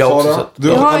 Jag har också Sara, sett. du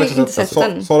Jag har Alex inte sett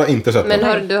den. Sara har inte sett den.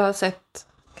 Men du har sett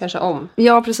kanske om?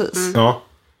 Ja, precis. Ja.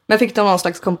 Men fick de någon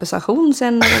slags kompensation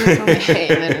sen? Eller liksom?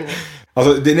 Nej.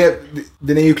 Alltså,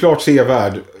 den är ju klart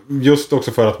sevärd. Just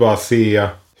också för att bara se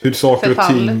hur saker och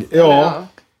ting... Ja.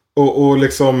 Och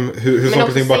liksom hur saker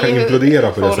och ting bara kan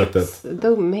implodera på det sättet.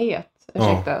 Dumhet.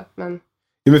 Ursäkta, men...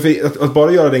 Ja, men för att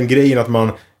bara göra den grejen att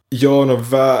man gör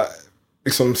något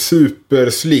liksom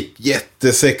superslick,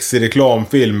 jättesexig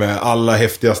reklamfilm med alla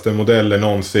häftigaste modeller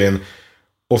någonsin.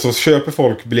 Och så köper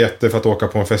folk biljetter för att åka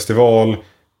på en festival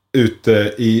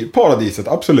ute i paradiset,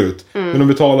 absolut. Men de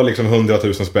betalar liksom 100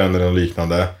 000 spänn eller något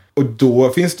liknande. Och då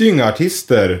finns det ju inga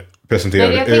artister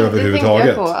presenterade överhuvudtaget.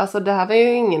 Det på. Alltså det här var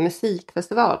ju ingen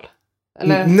musikfestival.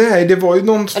 Eller? Nej, det var ju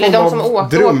någon form av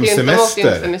drömsemester. De åkte ju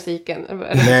inte för musiken.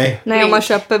 Nej, om man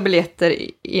köper biljetter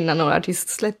innan några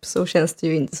artistsläpp så känns det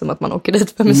ju inte som att man åker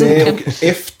dit för musiken. Nej, och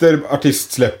efter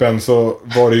artistsläppen så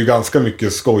var det ju ganska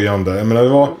mycket skojande. Jag menar, det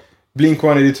var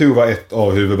Blink-182 var ett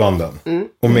av huvudbanden.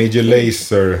 Och Major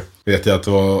Lazer vet jag att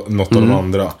det var något av de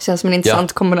andra. Känns som en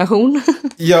intressant kombination.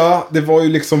 Ja, det var ju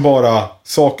liksom bara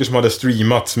saker som hade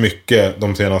streamats mycket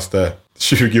de senaste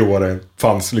 20 åren.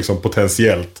 Fanns liksom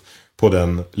potentiellt på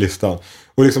den listan.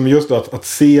 Och liksom just att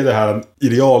se det här i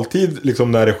realtid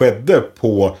liksom när det skedde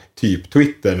på typ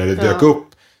Twitter. När det dök upp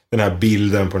den här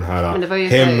bilden på den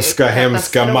här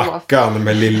hemska mackan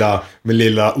med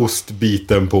lilla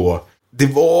ostbiten på. Det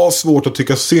var svårt att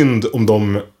tycka synd om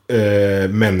de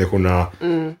människorna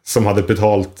som hade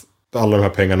betalt alla de här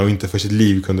pengarna och inte för sitt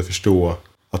liv kunde förstå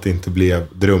att det inte blev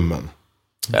drömmen.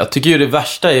 Jag tycker ju det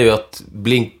värsta är ju att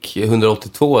Blink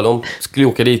 182, de skulle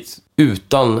åka dit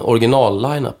utan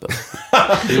original-line-upen.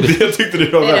 Det tyckte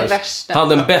du var värst. Han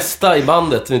den bästa i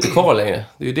bandet är inte kvar längre.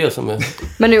 Det är ju det som är...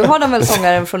 Men nu har de väl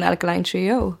sångaren från Alkaline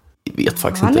Trio? Jag vet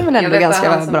faktiskt han inte. Han är väl ändå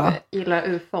ganska bra. Jag gillar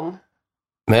UFOn.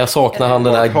 Men jag saknar han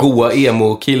den där goa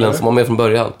emo-killen som var med från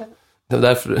början. Det var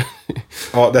därför.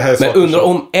 Ja, det här är men undrar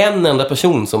om en enda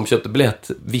person som köpte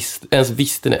biljett ens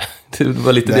visste det. Det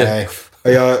var lite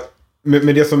det.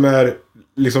 Men det som är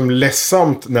liksom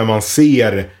ledsamt när man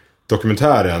ser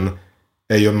dokumentären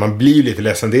är ju att man blir lite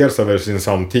ledsen dels över sin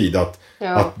samtid att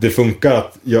det funkar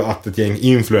att ett gäng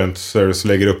influencers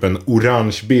lägger upp en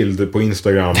orange bild på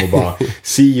Instagram och bara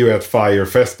see you at Fire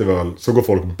Festival, så går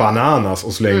folk bananas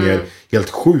och slänger helt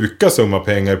sjuka summa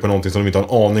pengar på någonting som de inte har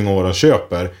en aning om vad de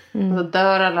köper. Och så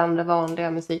dör alla andra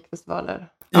vanliga musikfestivaler.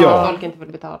 Ja. Folk inte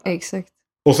vill betala. Exakt.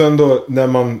 Och sen då när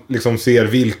man liksom ser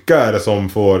vilka är det som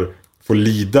får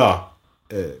lida,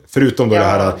 förutom då det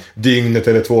här dygnet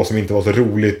eller 2 som inte var så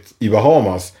roligt i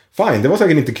Bahamas. Fine, det var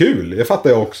säkert inte kul, det fattar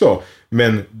jag också.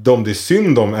 Men det är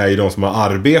synd om är ju de som har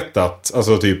arbetat,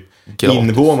 alltså typ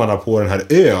invånarna på den här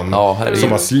ön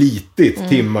som har slitit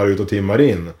timmar ut och timmar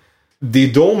in. Det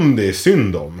är dem det är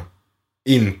synd om.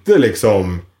 Inte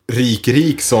liksom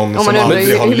rik som aldrig har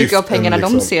lyft. Hur mycket av pengarna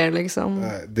liksom. De ser liksom.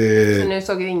 Så nu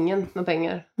såg ju ingen några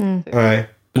pengar. Nej.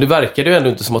 Men det verkade ju ändå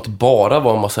inte som att det bara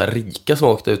var en massa rika som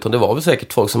åkte, utan det var väl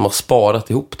säkert folk som har sparat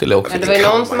ihop till det också. Ja, det var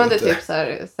ju någon som hade typ så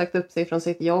här, sagt upp sig från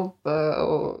sitt jobb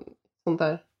och sånt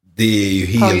där. Det är ju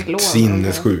helt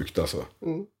sinnessjukt alltså.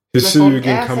 Hur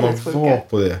sugen kan man vara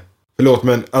på det? Förlåt,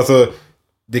 men alltså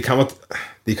det kan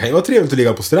ju vara trevligt att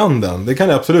ligga på stranden. Det kan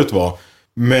det absolut vara.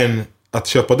 Men att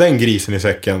köpa den grisen i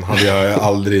säcken hade jag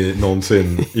aldrig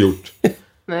någonsin gjort.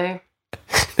 Nej.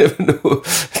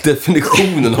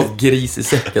 Definitionen av gris i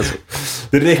säcken.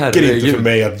 Det räcker inte för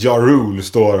mig att Ja Rule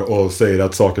står och säger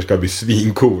att saker ska bli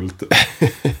svincoolt.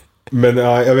 Men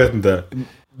jag vet inte.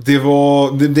 Det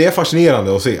är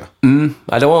fascinerande att se.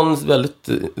 Det var en väldigt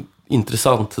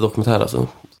intressant dokumentär alltså.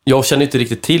 Jag känner inte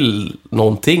riktigt till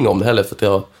någonting om det heller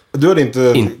för att du hade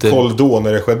inte koll då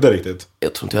när det skedde riktigt?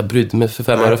 Jag tror inte jag brydde mig för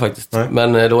 5 år faktiskt. Nej.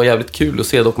 Men det var jävligt kul att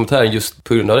se dokumentären just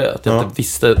på grund av det. Att jag inte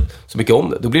visste så mycket om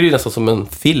det. Då blir det nästan som en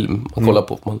film man kollar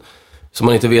på. Så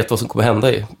man inte vet vad som kommer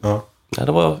hända i. Ja,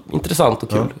 det var intressant och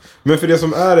kul. Men för det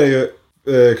som är ju,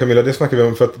 Camilla, det snackar vi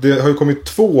om. För att det har ju kommit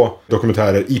 2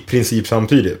 dokumentärer i princip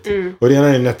samtidigt. Och det ena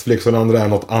är Netflix och den andra är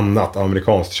något annat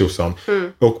amerikanskt tjosan.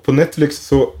 Och på Netflix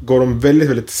så går de väldigt,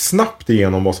 väldigt snabbt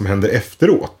igenom vad som händer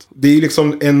efteråt. Det är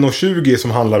liksom 1:20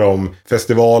 som handlar om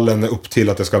festivalen upp till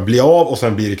att det ska bli av. Och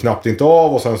sen blir det knappt inte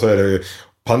av. Och sen så är det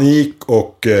panik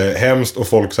och hemskt och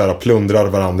folk så här plundrar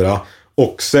varandra.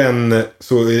 Och sen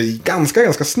så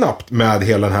ganska snabbt med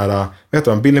hela den här, vad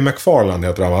heter han? Billy McFarland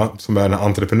heter han, va? Som är den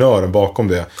entreprenören bakom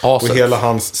det. Och hela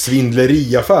hans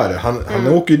svindleriaffärer. Han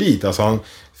åker ju dit, alltså han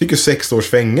fick ju 6 års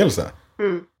fängelse.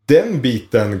 Den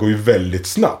biten går ju väldigt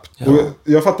snabbt. Ja. Och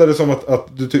jag fattade som att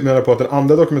du menar på att den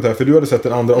andra dokumentären, för du hade sett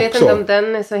den andra också. Jag vet inte om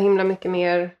den är så himla mycket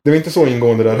mer... Det var inte så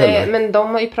ingående där heller. Nej, men de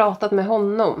har ju pratat med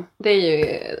honom. Det är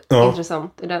ju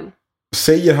intressant i den.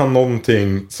 Säger han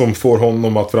någonting som får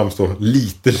honom att framstå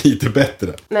lite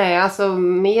bättre? Nej, alltså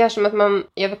mer som att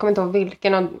jag kommer inte ihåg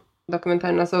vilken av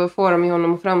dokumentärerna, så får de ju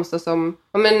honom att framstå som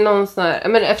någon sån här,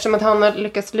 men eftersom att han har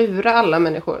lyckats lura alla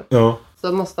människor. Ja.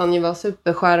 Så måste han ju vara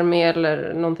superskärmig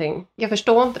eller någonting. Jag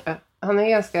förstår inte det. Han är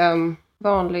ganska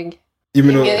vanlig.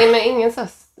 Ingen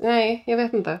sass. Nej, jag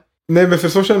vet inte. Nej, men för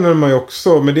så känner man ju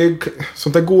också. Men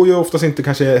sånt där går ju oftast inte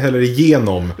kanske heller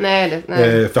igenom. Nej.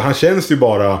 För han känns ju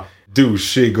bara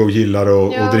douchig och gillar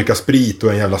att dricka sprit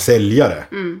och en jävla säljare.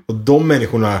 Och de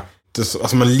människorna,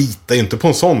 alltså man litar ju inte på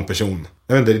en sån person.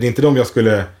 Jag vet inte, det är inte de jag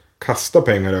skulle kasta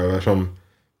pengar över som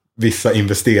vissa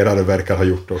investerare verkar ha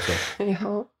gjort också.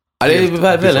 Ja. Ja, det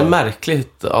är väldigt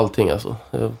märkligt allting alltså.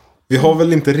 Vi har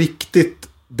väl inte riktigt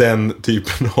den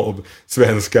typen av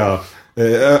svenska,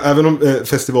 även om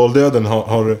festivaldöden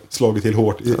har slagit till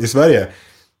hårt i Sverige.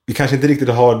 Vi kanske inte riktigt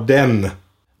har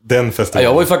den festivalen.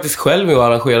 Jag var ju faktiskt själv med och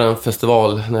arrangerade en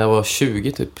festival när jag var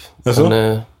 20 typ. Alltså?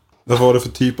 Men, vad var det för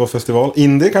typ av festival?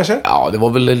 Indie kanske? ja, det var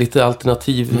väl lite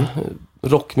alternativ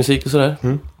rockmusik och sådär.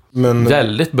 Men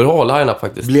väldigt bra line-up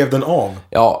faktiskt. blev den av?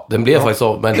 Ja, den blev faktiskt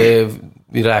av. Men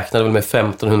vi räknade väl med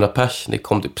 1500 pers. Det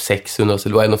kom typ 600, så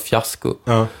det var ändå fiasko.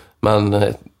 Ja.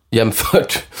 Men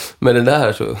jämfört med den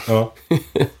där så... Ja.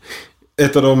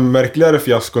 Ett av de märkligare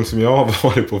fiaskon som jag har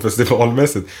varit på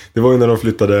festivalmässigt, det var ju när de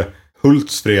flyttade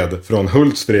Hultsfred från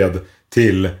Hultsfred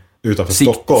till utanför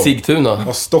Stockholm. Sigtuna.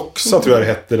 Ja, Stocksa tror jag det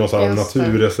hette, någon sån här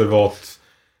naturreservat.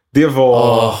 Det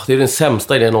var... det är den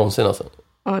sämsta idén någonsin alltså.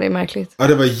 Ja, det är märkligt. Ja,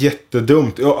 det var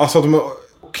jättedumt. Alltså,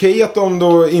 okej att de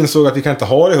då insåg att vi kan inte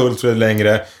ha det i Hultsfred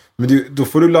längre. Men då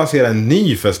får du lansera en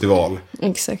ny festival.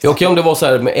 Exakt. Ja, okej om det var så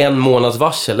här med 1 månads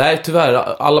varsel. Nej, tyvärr.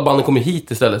 Alla banden kommer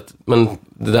hit istället. Men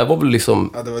det där var väl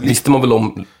liksom... Ja, visste man väl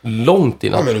om långt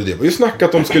innan. Ja, men det var ju snack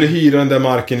att de skulle hyra den där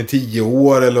marken i 10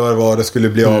 år eller vad det skulle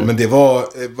bli av. Men det var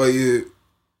ju...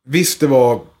 Visst, det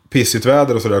var pissigt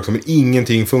väder och sådär också, men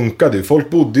ingenting funkade ju. Folk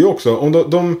bodde ju också...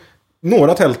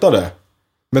 Några tältade.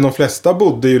 Men de flesta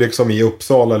bodde ju liksom i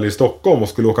Uppsala eller i Stockholm och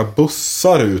skulle åka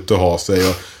bussar ut och ha sig.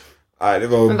 Och, nej,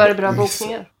 men var det bra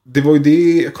bokningar? Det var ju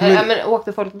det... Men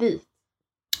åkte folk dit?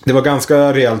 Det var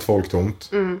ganska rejält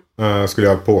folktomt, skulle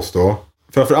jag påstå.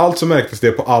 Framförallt så märktes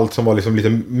det på allt som var liksom lite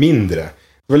mindre.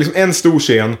 Det var liksom en stor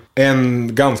scen,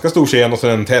 en ganska stor scen och sen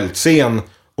en tältscen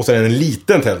och sen en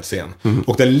liten tältscen.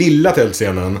 Och den lilla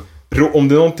tältscenen, om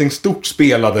det någonting stort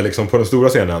spelade liksom på den stora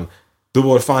scenen, då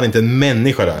var det fan inte en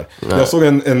människa där. Nej. Jag såg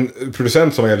en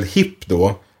producent som var jävligt hipp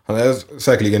då. Han är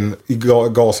säkerligen i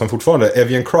gasen fortfarande.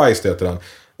 Evian Christ heter han.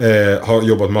 Har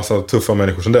jobbat med massa tuffa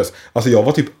människor sedan dess. Alltså jag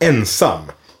var typ ensam.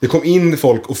 Det kom in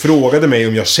folk och frågade mig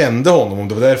om jag kände honom, om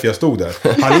det var därför jag stod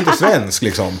där. Han är inte svensk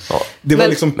liksom. Ja. Det var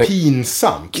liksom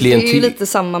pinsamt. Det är ju lite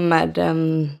samma med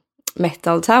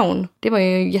Metal Town. Det var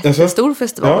ju en jättestor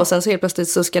festival och sen så helt plötsligt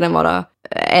så ska den vara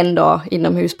en dag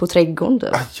inomhus på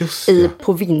trädgården typ.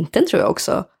 På vintern tror jag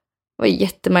också. Det var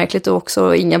jättemärkligt och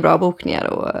också inga bra bokningar.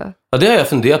 Och ja, det har jag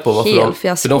funderat på.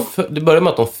 Varför det började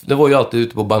med att det var ju alltid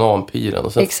ute på Bananpiren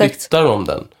och sen flyttade de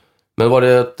den. Men var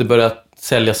det att det började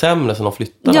sälja sämre sen de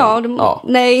flyttade?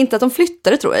 Nej, inte att de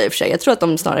flyttade tror jag i och för sig. Jag tror att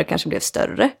de snarare kanske blev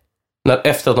större.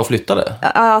 Efter att de flyttade?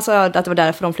 Alltså att det var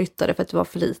därför de flyttade, för att det var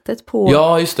för litet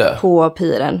på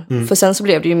piren. För sen så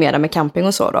blev det ju mera med camping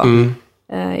och så då.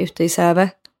 Ute i Säve.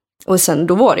 Och sen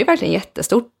då var det ju verkligen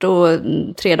jättestort och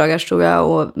 3 dagar tror jag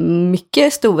och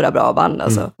mycket stora bra band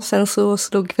alltså. Sen så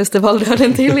slog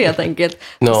festivaldöden till helt enkelt.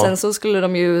 Och sen så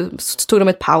tog de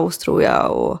ett paus tror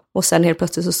jag och sen helt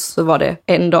plötsligt så var det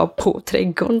en dag på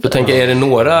trädgården. Jag tänker, är det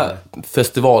några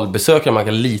festivalbesökare man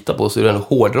kan lita på så är det ändå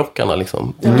hårdrockarna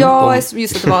liksom. Ja,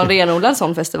 just att det var en renodlad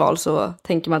sån festival så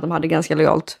tänker man att de hade ganska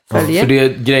lojalt följe. För det är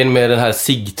grejen med den här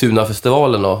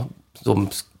Sigtuna-festivalen då, som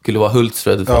skulle vara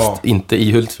Hultsfred fast inte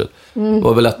i Hultsfred.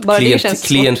 Var väl att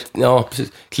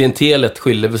klientelet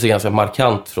skiljer sig ganska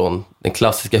markant från den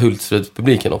klassiska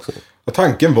Hultsfred-publiken också. Och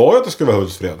tanken var ju att det skulle vara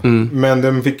Hultsfred. Men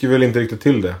den fick ju väl inte riktigt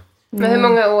till det. Men hur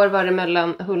många år var det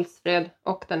mellan Hultsfred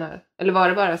och den här? Eller var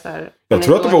det bara så här? Jag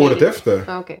tror att det var året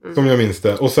efter. Som jag minns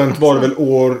det. Och sen var det väl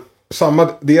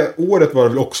det året var det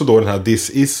väl också då den här This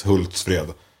is Hultsfred.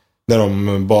 Där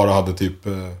de bara hade typ,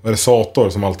 var det Sator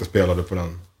som alltid spelade på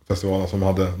den festivalen som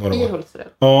hade några år. I Hultsfred?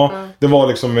 Ja, det var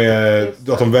liksom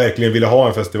att de verkligen ville ha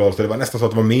en festival. Så det var nästan så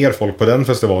att det var mer folk på den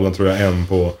festivalen tror jag än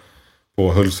på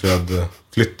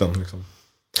Hultsfred-flytten. Liksom.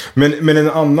 Men en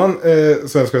annan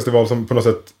svensk festival som på något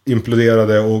sätt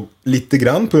imploderade och lite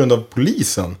grann på grund av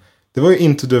polisen. Det var ju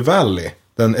Into the Valley.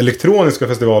 Den elektroniska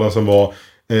festivalen som var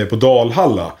på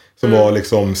Dalhalla. Som var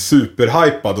liksom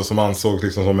superhypad och som ansågs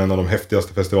liksom som en av de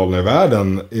häftigaste festivalerna i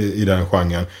världen i den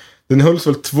genren. Den hölls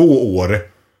väl 2 år.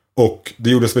 Och det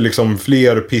gjordes väl liksom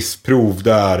fler pissprov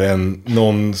där än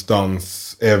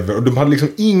någonstans ever. Och de hade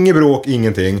liksom inget bråk,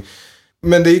 ingenting.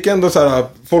 Men det gick ändå så här,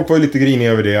 folk var ju lite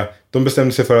griniga över det. De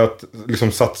bestämde sig för att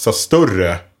liksom satsa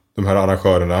större, de här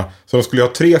arrangörerna. Så de skulle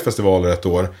ha 3 festivaler ett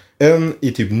år. En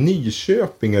i typ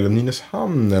Nyköping eller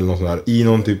Nynäshamn eller något sånt där. I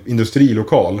någon typ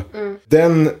industrilokal.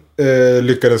 Den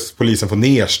lyckades polisen få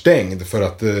nerstängd för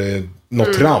att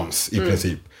något trams i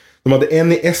princip. De hade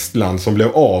en i Estland som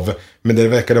blev av. Men det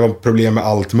verkade vara problem med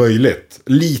allt möjligt.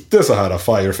 Lite så här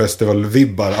Fire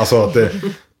Festival-vibbar. Alltså att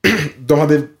de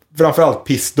hade framförallt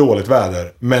pissdåligt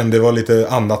väder. Men det var lite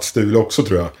annat stul också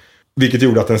tror jag. Vilket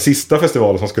gjorde att den sista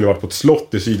festivalen som skulle varit på ett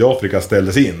slott i Sydafrika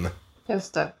ställdes in.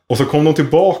 Just det. Och så kom de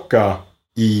tillbaka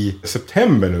i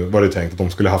september nu, var det tänkt att de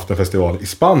skulle haft en festival i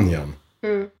Spanien.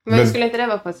 Men skulle inte det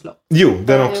vara på ett slott? Jo,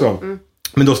 den också.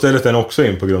 Men då ställdes den också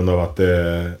in på grund av att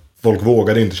folk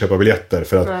vågade inte köpa biljetter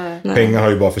för att pengar har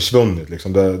ju bara försvunnit.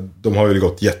 Liksom. De har ju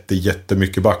gått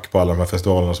jättemycket back på alla de här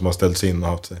festivalerna som har ställts in och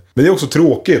haft sig. Men det är också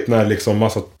tråkigt när liksom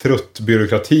massa trött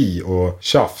byråkrati och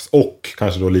tjafs och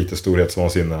kanske då lite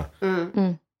storhetsvansinne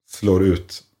slår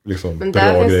ut liksom men bra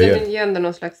där grejer. finns det ju ändå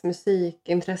någon slags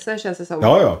musikintresse, känns det som.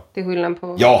 Ja. Till skillnad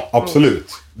på... Ja,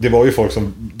 absolut. Det var ju folk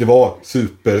som... Det var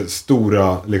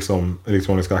superstora liksom,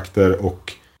 elektroniska akter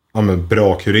och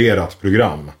bra kurerat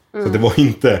program. Så det var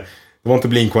inte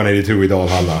Blink-182 i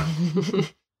Dalhalla.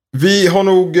 Vi har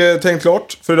nog tänkt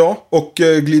klart för idag och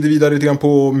glider vidare lite grann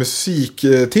på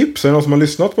musiktips. Är det någon som har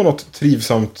lyssnat på något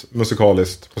trivsamt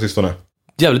musikaliskt på sistone?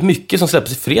 Jävligt mycket som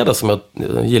släpps i fredag som jag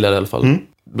gillar i alla fall.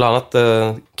 Bland annat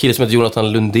kille som heter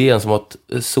Jonathan Lundén som har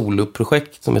ett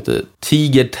soloprojekt som heter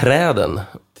Tigerträden.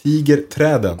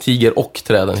 Tiger och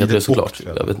träden heter det såklart.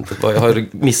 Jag vet inte, jag har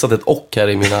missat ett och här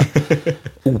i mina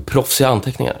oproffsiga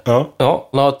anteckningar. Ja,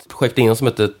 han har ett projekt innan som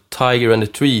heter Tiger and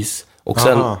the Trees. Och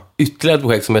sen ytterligare ett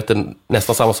projekt som heter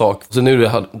nästan samma sak. Så nu är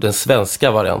det den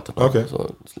svenska varianten. Okay.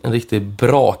 Så en riktigt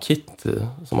bra kit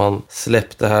som han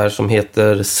släppte här som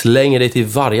heter Slänger dig till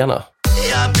vargarna.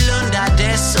 Jag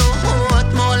blundade så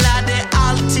hårt, målade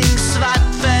allting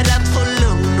svart för att få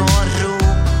lugn och ro.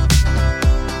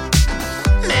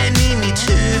 Men i mitt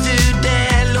huvud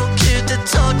det låg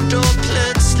krutet torrt och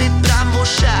plötsligt brann vår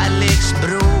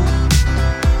kärleksbro.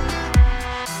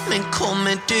 Men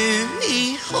kommer du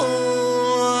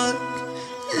ihåg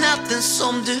natten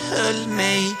som du höll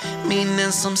mig,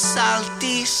 minnen som salt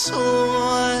i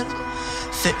sår.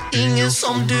 För ingen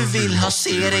som du vill ha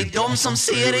ser dig, de som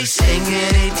ser dig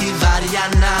slänger dig till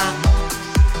vargarna.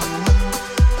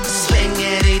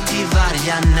 Slänger dig till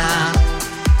vargarna.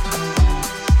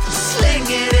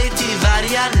 Slänger dig till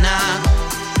vargarna.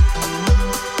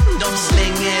 De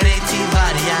slänger dig till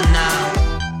vargarna.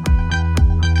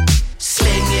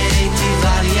 Slänger dig till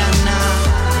vargarna.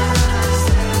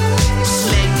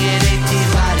 Slänger dig till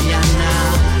vargarna.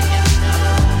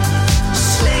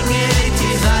 Slänger dig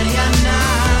till vargarna.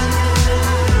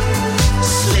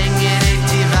 Slänger dig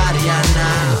till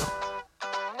vargarna.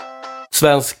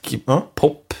 Svensk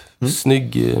pop.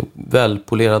 Snygg,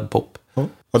 välpolerad pop.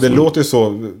 Ja, det låter ju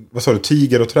så. Vad sa du?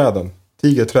 Tiger och träden?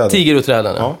 Tiger och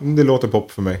träden, ja. Det låter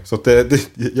pop för mig. Så att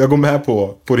jag går med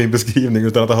på din beskrivning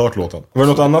utan att ha hört låten. Var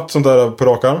det något annat sånt där på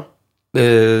rakan?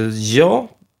 Ja.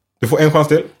 Du får en chans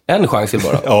till. En chans till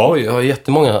bara. Ja. Oj, jag har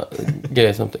jättemånga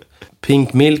grejer samtidigt.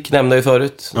 Pink Milk nämnde jag ju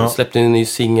förut. De släppte en ny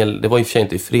singel. Det var ju för sig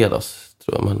inte i fredags,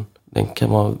 tror jag. Men den kan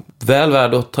vara väl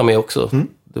värd att ta med också.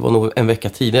 Det var nog en vecka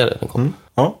tidigare den kom.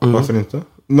 Ja, varför inte?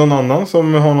 Någon annan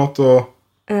som har något att...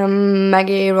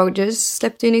 Maggie Rogers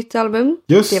släppte ju nytt album.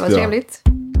 Just det var trevligt.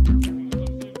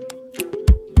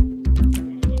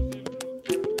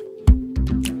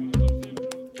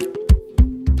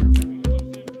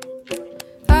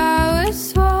 I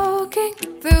was walking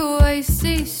through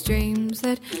icy streams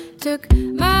that took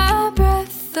my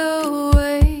breath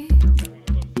away,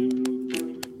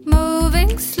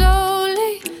 moving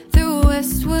slowly through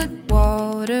westward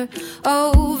water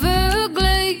over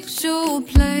glacial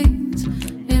plains,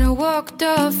 and I walked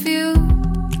off you,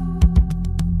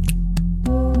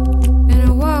 and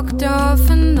I walked off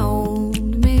an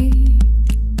old me.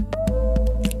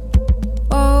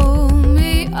 Oh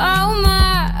me, oh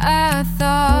my, I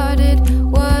thought it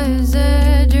was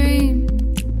a dream,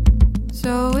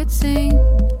 so it seemed.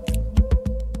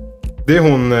 Det är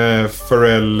hon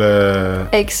Pharrell...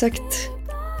 Exakt.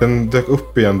 Den dök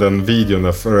upp igen, den videon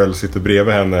där Pharrell sitter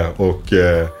bredvid henne och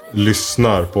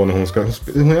lyssnar på när hon ska...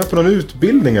 Hon är på någon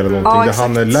utbildning eller någonting där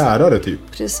han är lärare typ.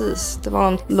 Precis, det var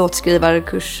en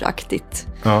låtskrivarkursaktigt.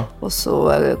 Ja. Och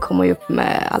så kom hon ju upp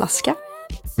med Alaska.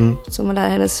 Som var där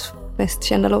hennes mest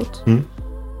kända låt.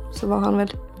 Så var han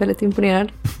väl väldigt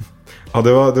imponerad. Ja, det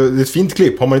är ett fint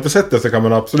klipp. Har man inte sett det så kan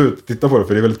man absolut titta på det,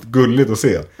 för det är väldigt gulligt att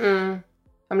se.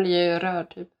 Han blir ju rörd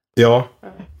typ. Ja,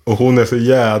 och hon är så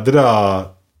jädra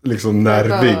liksom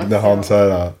nervig när han så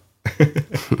här...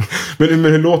 men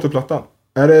hur låter plattan?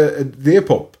 Det är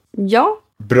pop? Ja.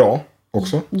 Bra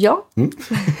också? Ja.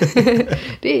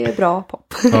 Det är bra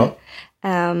pop. Ja.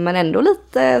 Men ändå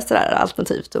lite sådär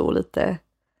alternativt och lite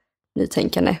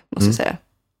nytänkande, måste jag säga.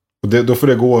 Och då får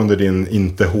det gå under din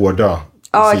inte hårda sida.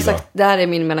 Ja, exakt. Det här är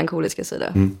min melankoliska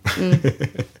sida.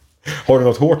 Har du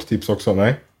något hårt tips också?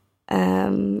 Nej?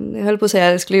 Jag höll på att säga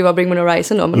att det skulle ju vara Bring Me No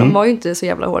Horizon då, men de var ju inte så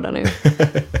jävla hårda nu.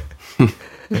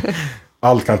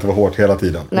 Allt kan inte vara hårt hela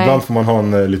tiden. Nej. Ibland får man ha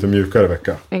en lite mjukare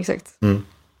vecka. Exakt.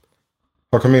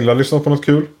 Har Camilla lyssnat på något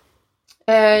kul?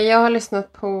 Jag har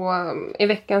lyssnat på... I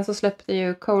veckan så släppte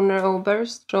ju Conor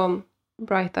Oberst från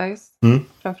Bright Eyes.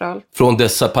 Framförallt. Från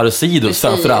dessa Parasidos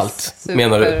framförallt,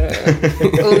 menar du?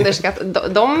 Underskatt.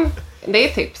 Det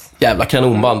är tips. Jävla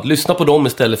kanonband. Lyssna på dem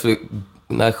istället för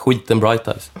den här skiten Bright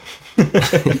Eyes.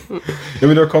 Ja,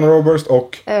 men det var Conor Oberst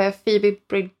och... Phoebe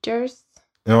Bridgers.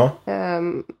 Ja.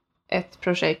 Ett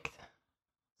projekt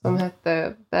som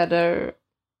hette Better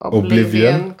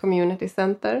Oblivion Community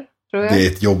Center, tror jag. Det är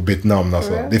ett jobbigt namn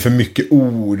alltså. Det är för mycket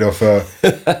ord och för...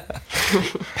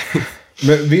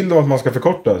 Men vill de att man ska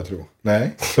förkorta det, tror?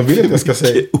 Nej, de vill inte jag ska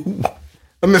säga...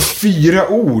 Ja, men 4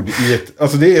 ord i ett...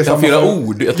 Alltså det är samma 4 sak...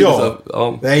 ord? Jag ja. så,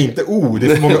 ja. Nej, inte ord.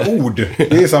 Det är för många ord.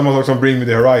 Det är samma sak som Bring Me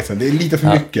The Horizon. Det är lite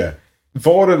för mycket.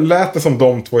 Lät det som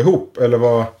de två ihop? Eller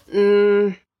vad?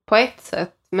 På ett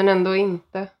sätt, men ändå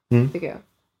inte, tycker jag.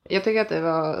 Jag tycker att det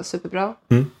var superbra.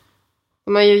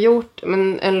 De har ju gjort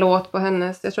en låt på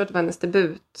hennes... Jag tror att det var hennes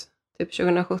debut. Typ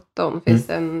 2017 finns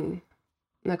en...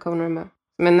 När Conor är med.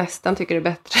 Men nästan tycker det är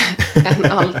bättre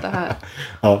än allt det här.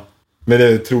 Ja, men det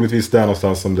är troligtvis där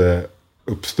någonstans som det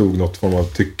uppstod något form av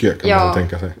tycke, kan man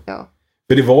tänka sig. Ja.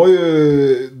 För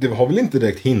det har väl inte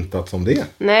direkt hintat som det?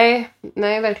 Nej,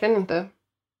 verkligen inte.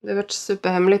 Det har varit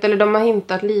superhemligt. Eller de har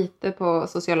hintat lite på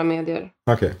sociala medier.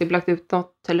 Okej. Det har lagt ut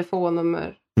något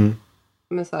telefonnummer.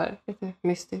 Men så här, lite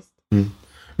mystiskt.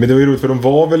 Men det var ju roligt för de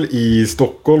var väl i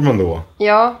Stockholm ändå?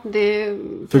 Ja,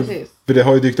 precis. För det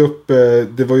har ju dykt upp,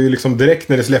 det var ju liksom direkt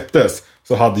när det släpptes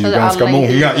så hade ju ganska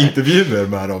många intervjuer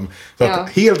med dem. Så att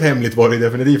helt hemligt var det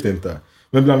definitivt inte.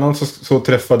 Men bland annat så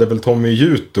träffade väl Tommy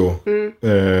Juto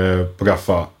på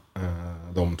Gaffa,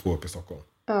 de två uppe i Stockholm.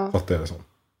 Ja. Fattar jag det som.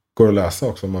 Går att läsa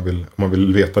också om man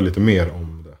vill veta lite mer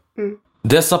om det.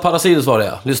 Dessa Parasidos var det,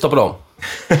 ja. Lyssna på dem.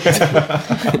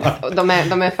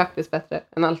 de är faktiskt bättre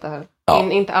än allt det här.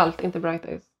 Inte allt, inte Bright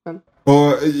Eyes. Men...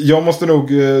 Och jag måste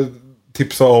nog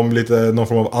tipsa om någon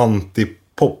form av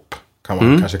antipop, kan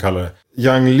man kanske kalla det.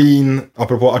 Yung Lean,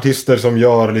 apropå artister som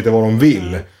gör lite vad de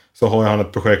vill, så har han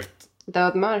ett projekt.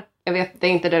 Dödmark. Jag vet, det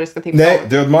är inte det du ska tipsa Nej, om.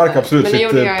 Dödmark, absolut. Men nu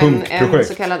gjorde jag punkprojekt. en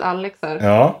så kallad Alex här.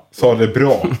 Ja, sa det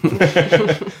bra.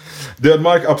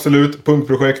 Dödmark, absolut.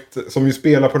 Punkprojekt som ju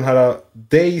spelar på den här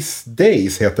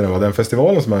Days heter den, va? Den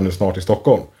festivalen som är nu snart i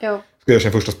Stockholm. Ja. Ska göra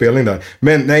sin första spelning där.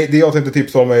 Men nej, det jag tänkte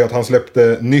tipsa om är att han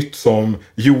släppte nytt som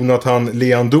Jonathan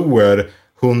Leandoer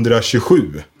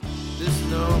 127.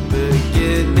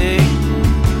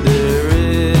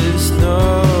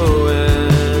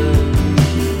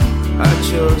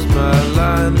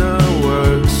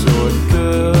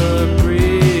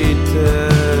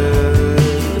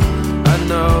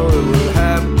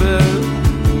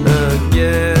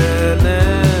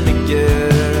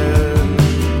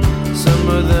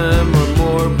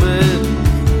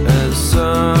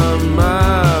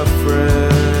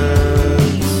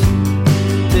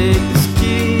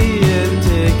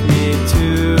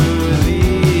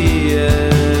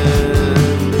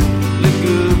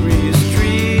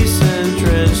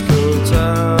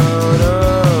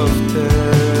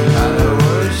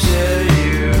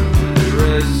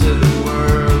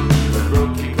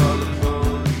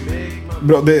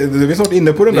 Bra, det är snart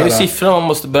inne på den där. Det är ju siffror man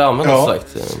måste börja använda,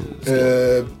 sagt.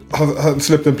 Han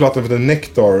släppte en platta för den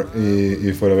Nectar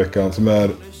i förra veckan som är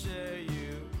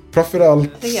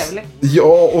framförallt... Trevligt.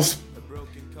 Ja, och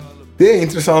det är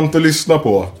intressant att lyssna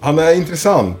på. Han är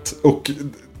intressant och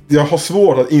jag har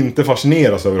svårt att inte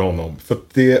fascineras över honom. För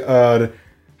att det är...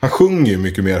 Han sjunger ju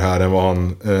mycket mer här än vad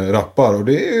han rappar. Och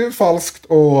det är falskt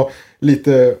och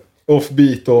lite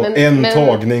offbeat och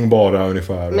tagning bara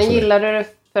ungefär. Men gillar du det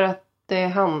för att det är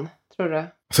han, tror du?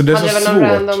 Så det är hade så väl någon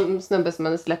svårt. random snubbe som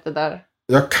hade släppt det där?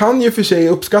 Jag kan ju för sig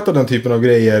uppskatta den typen av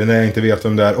grejer när jag inte vet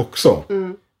vem det är också.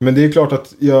 Men det är klart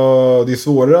att det är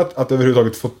svårare att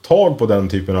överhuvudtaget få tag på den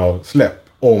typen av släpp.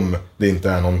 Om det inte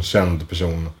är någon känd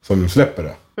person som släpper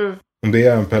det. Om det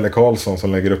är en Pelle Karlsson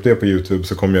som lägger upp det på YouTube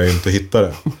så kommer jag inte hitta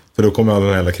det. För då kommer all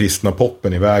den här kristna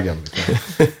poppen i vägen. Liksom.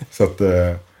 Så att...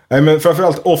 nej, men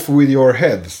framförallt Off With Your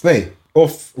Heads. Nej,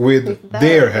 Off With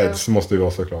Their Heads måste ju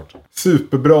vara såklart.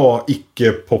 Superbra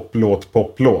icke-poplåt.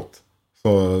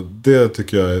 Så det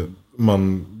tycker jag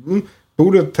man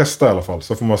borde testa i alla fall.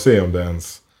 Så får man se om det är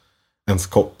ens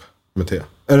kopp med te.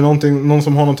 Är det någon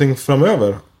som har någonting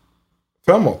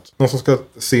framåt? Någon som ska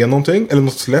se någonting? Eller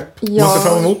något släpp man ser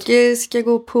fram emot? Jag ska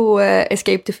gå på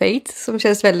Escape the Fate som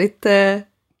känns väldigt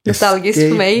nostalgiskt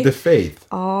för mig. Escape the Fate?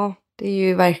 Ja, det är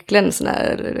ju verkligen sån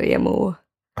här emo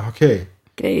Okej.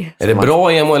 grej. Är det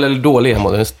bra emo eller dålig emo?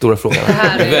 Det är den stora frågan.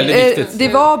 Det är väldigt viktigt. Det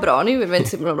var bra, nu är det inte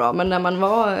så bra, men när man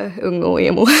var ung och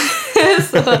emo.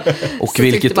 Och så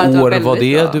vilket år var det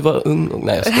bra. du var ung?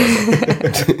 Nej, jag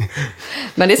skojar.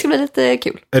 Men det ska bli lite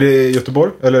kul. Är det i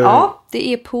Göteborg? Eller? Ja,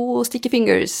 det är på Sticky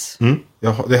Fingers.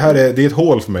 Ja, det är ett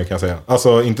hål för mig kan jag säga.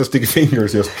 Alltså inte Sticky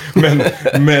Fingers just.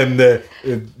 Men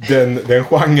den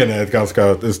genren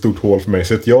är ett stort hål för mig.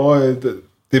 Så att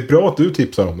det är bra att du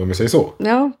tipsar om vi säger så.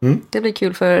 Ja, det blir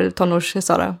kul för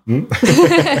tonårs-Sara.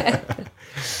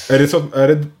 Är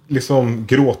det liksom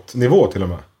gråtnivå till och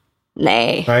med?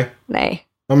 Nej.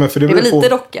 Ja, men för Det är väl lite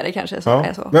rockare kanske som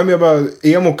är så. Men jag bara,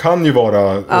 emo kan ju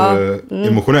vara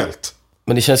emotionellt.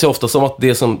 Men det känns ju ofta som att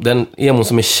den emo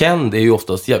som är känd är ju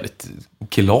oftast jävligt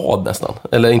glad nästan.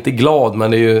 Eller inte glad,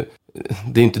 men det är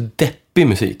ju inte deppig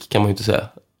musik kan man ju inte säga.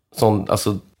 Sån,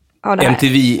 alltså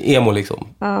MTV-emo liksom.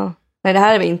 Ja. Nej, det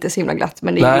här är väl inte så himla glatt,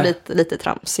 men det är ju lite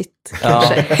tramsigt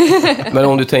kanske. Men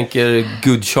om du tänker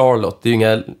Good Charlotte, det är ju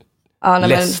inga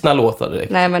ledsna låtar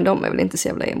direkt. Nej, men de är väl inte så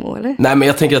jävla emo, eller? Nej, men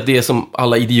jag tänker att det är som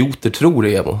alla idioter tror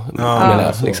är emo.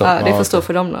 Liksom. Det får stå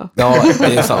för dem då. Ja,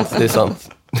 det är sant.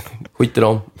 Skit i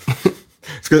dem.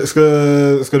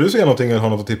 Ska du säga någonting eller ha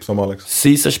något att tipsa om, Alex?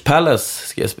 Caesars Palace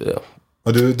ska jag spela.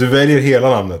 Ja, du väljer hela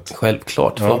namnet.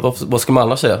 Självklart. Ja. Vad ska man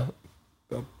annars säga?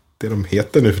 Det de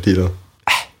heter nu för tiden.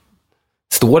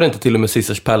 Står det inte till och med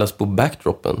Caesars Palace på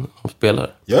backdropen de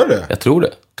spelar? Gör det? Jag tror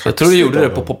det. Jag tror det gjorde det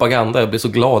på propaganda. Jag blev så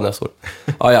glad när jag såg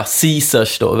det. Ja,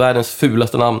 Caesars då. Världens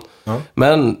fulaste namn. Ja.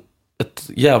 Men ett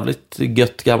jävligt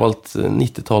gött gammalt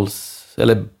 90-tals...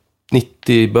 Eller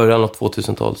 90, början av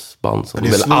 2000-tals band som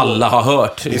väl alla har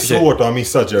hört. Det är svårt att ha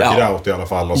missat Jerk It Out i alla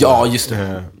fall. Ja, just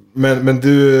det. Men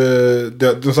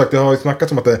du har sagt, det har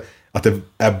snackats om att det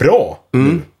är bra.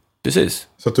 Precis.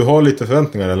 Så att du har lite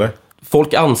förväntningar, eller?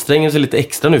 Folk anstränger sig lite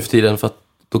extra nu för tiden för att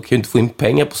de kan ju inte få in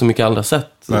pengar på så mycket andra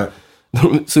sätt. Nej.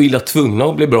 De är så illa tvungna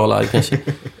att bli bra live kanske.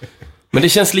 Men det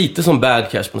känns lite som Bad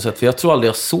Cash på något sätt. För jag tror aldrig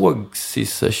jag såg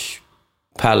Caesars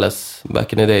Palace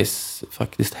back in the days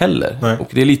faktiskt heller. Nej. Och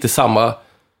det är lite samma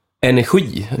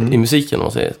energi i musiken om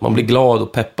man säger. Man blir glad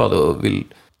och peppad och vill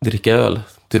dricka öl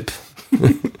typ.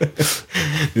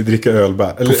 Du dricker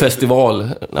ölbär. På festival.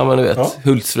 Nej, men du vet,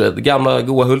 Hultsfred. Gamla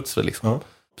goa Hultsfred liksom. Ja.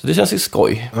 Så det känns ju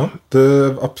skoj. Ja,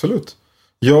 absolut.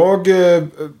 Jag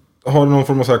har någon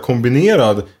form av så här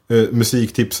kombinerad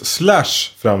musiktips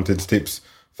 / framtidstips.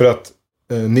 För att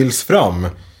Nils Fram,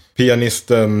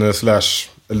 pianisten /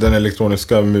 eller den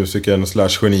elektroniska musikern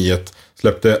 / geniet,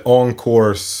 släppte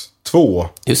Encores 2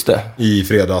 just det. I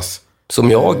fredags.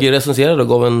 Som jag recenserade och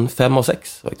gav en 5 av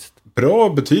 6 faktiskt. Bra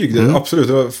betyg, absolut.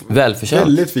 Det var välförtjänt.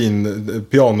 Väldigt fin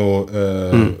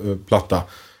pianoplatta.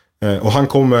 Och han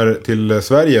kommer till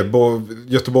Sverige,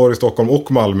 Göteborg, Stockholm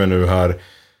och Malmö nu här.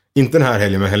 Inte den här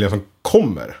helgen, men helgen som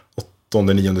kommer. 8,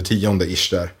 9, 10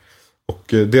 där.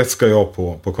 Och det ska jag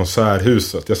på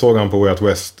Konserthuset. Jag såg han på Way Out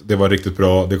West. Det var riktigt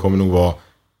bra. Det kommer nog vara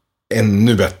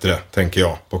ännu bättre, tänker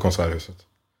jag, på Konserthuset.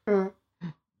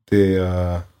 Det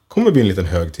kommer bli en liten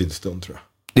högtidsstund, tror jag.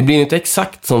 Det blir inte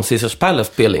exakt som Caesars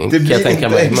Palace-spelning. Det blir inte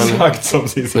exakt som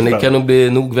Caesars Palace. Men det kan nog bli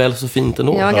nog väl så fint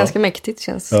ändå. Ja, ganska mäktigt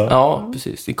känns. Ja,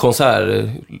 precis. I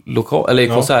konsertlokal, eller i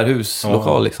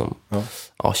konserthuslokal liksom.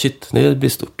 Ja, shit, det blir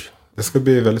stort. Det ska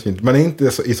bli väldigt fint. Man är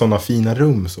inte i sådana fina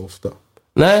rum så ofta.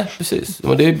 Nej, precis.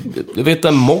 Men jag vet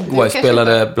att Mogwai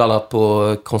spelade bland annat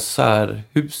på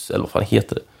konserthus, eller vad fan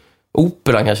heter det?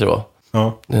 Operan kanske det var.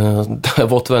 Ja. Jag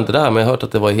var tyvärr inte där, men jag har hört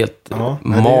att det var helt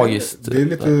magiskt. Det är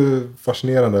lite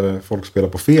fascinerande när folk spelar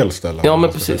på fel ställen. Ja,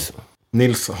 men precis.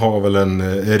 Nils har väl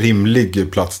en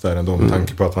rimlig plats där ändå med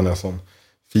tanke på att han är sån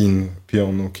fin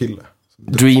pianokille.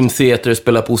 Dream Theater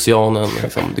spelar på Oceanen.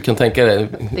 Liksom. Du kan tänka dig.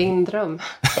 Din dröm.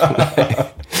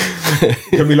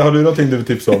 Camilla, har du någonting du vill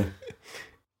tipsa om?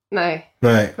 Nej,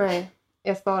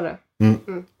 jag sparar.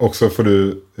 Och så får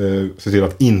du se till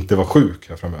att inte vara sjuk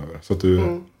här framöver. Så att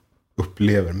du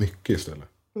upplever mycket istället.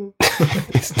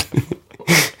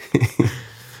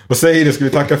 Vad säger du? Ska vi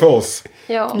tacka för oss?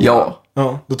 Ja.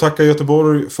 Då tackar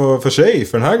Göteborg för sig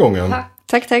för den här gången.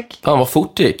 Tack. Fan vad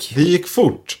fort det gick. Det gick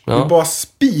fort. Vi bara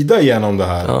speeda igenom det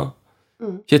här. Ja.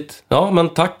 Shit. Ja, men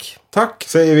tack. Tack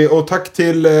säger vi. Och tack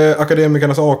till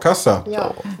Akademikernas A-kassa.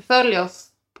 Ja, följ oss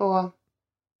på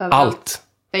allt.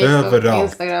 Facebook, överallt.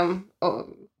 Instagram och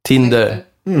Tinder.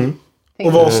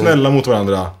 Och var snälla mot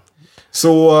varandra.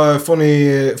 Så får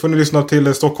ni lyssna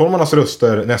till stockholmarnas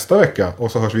röster nästa vecka.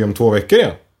 Och så hörs vi om 2 veckor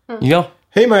igen. Ja.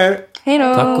 Hej med er. Hej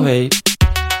då. Tack och hej.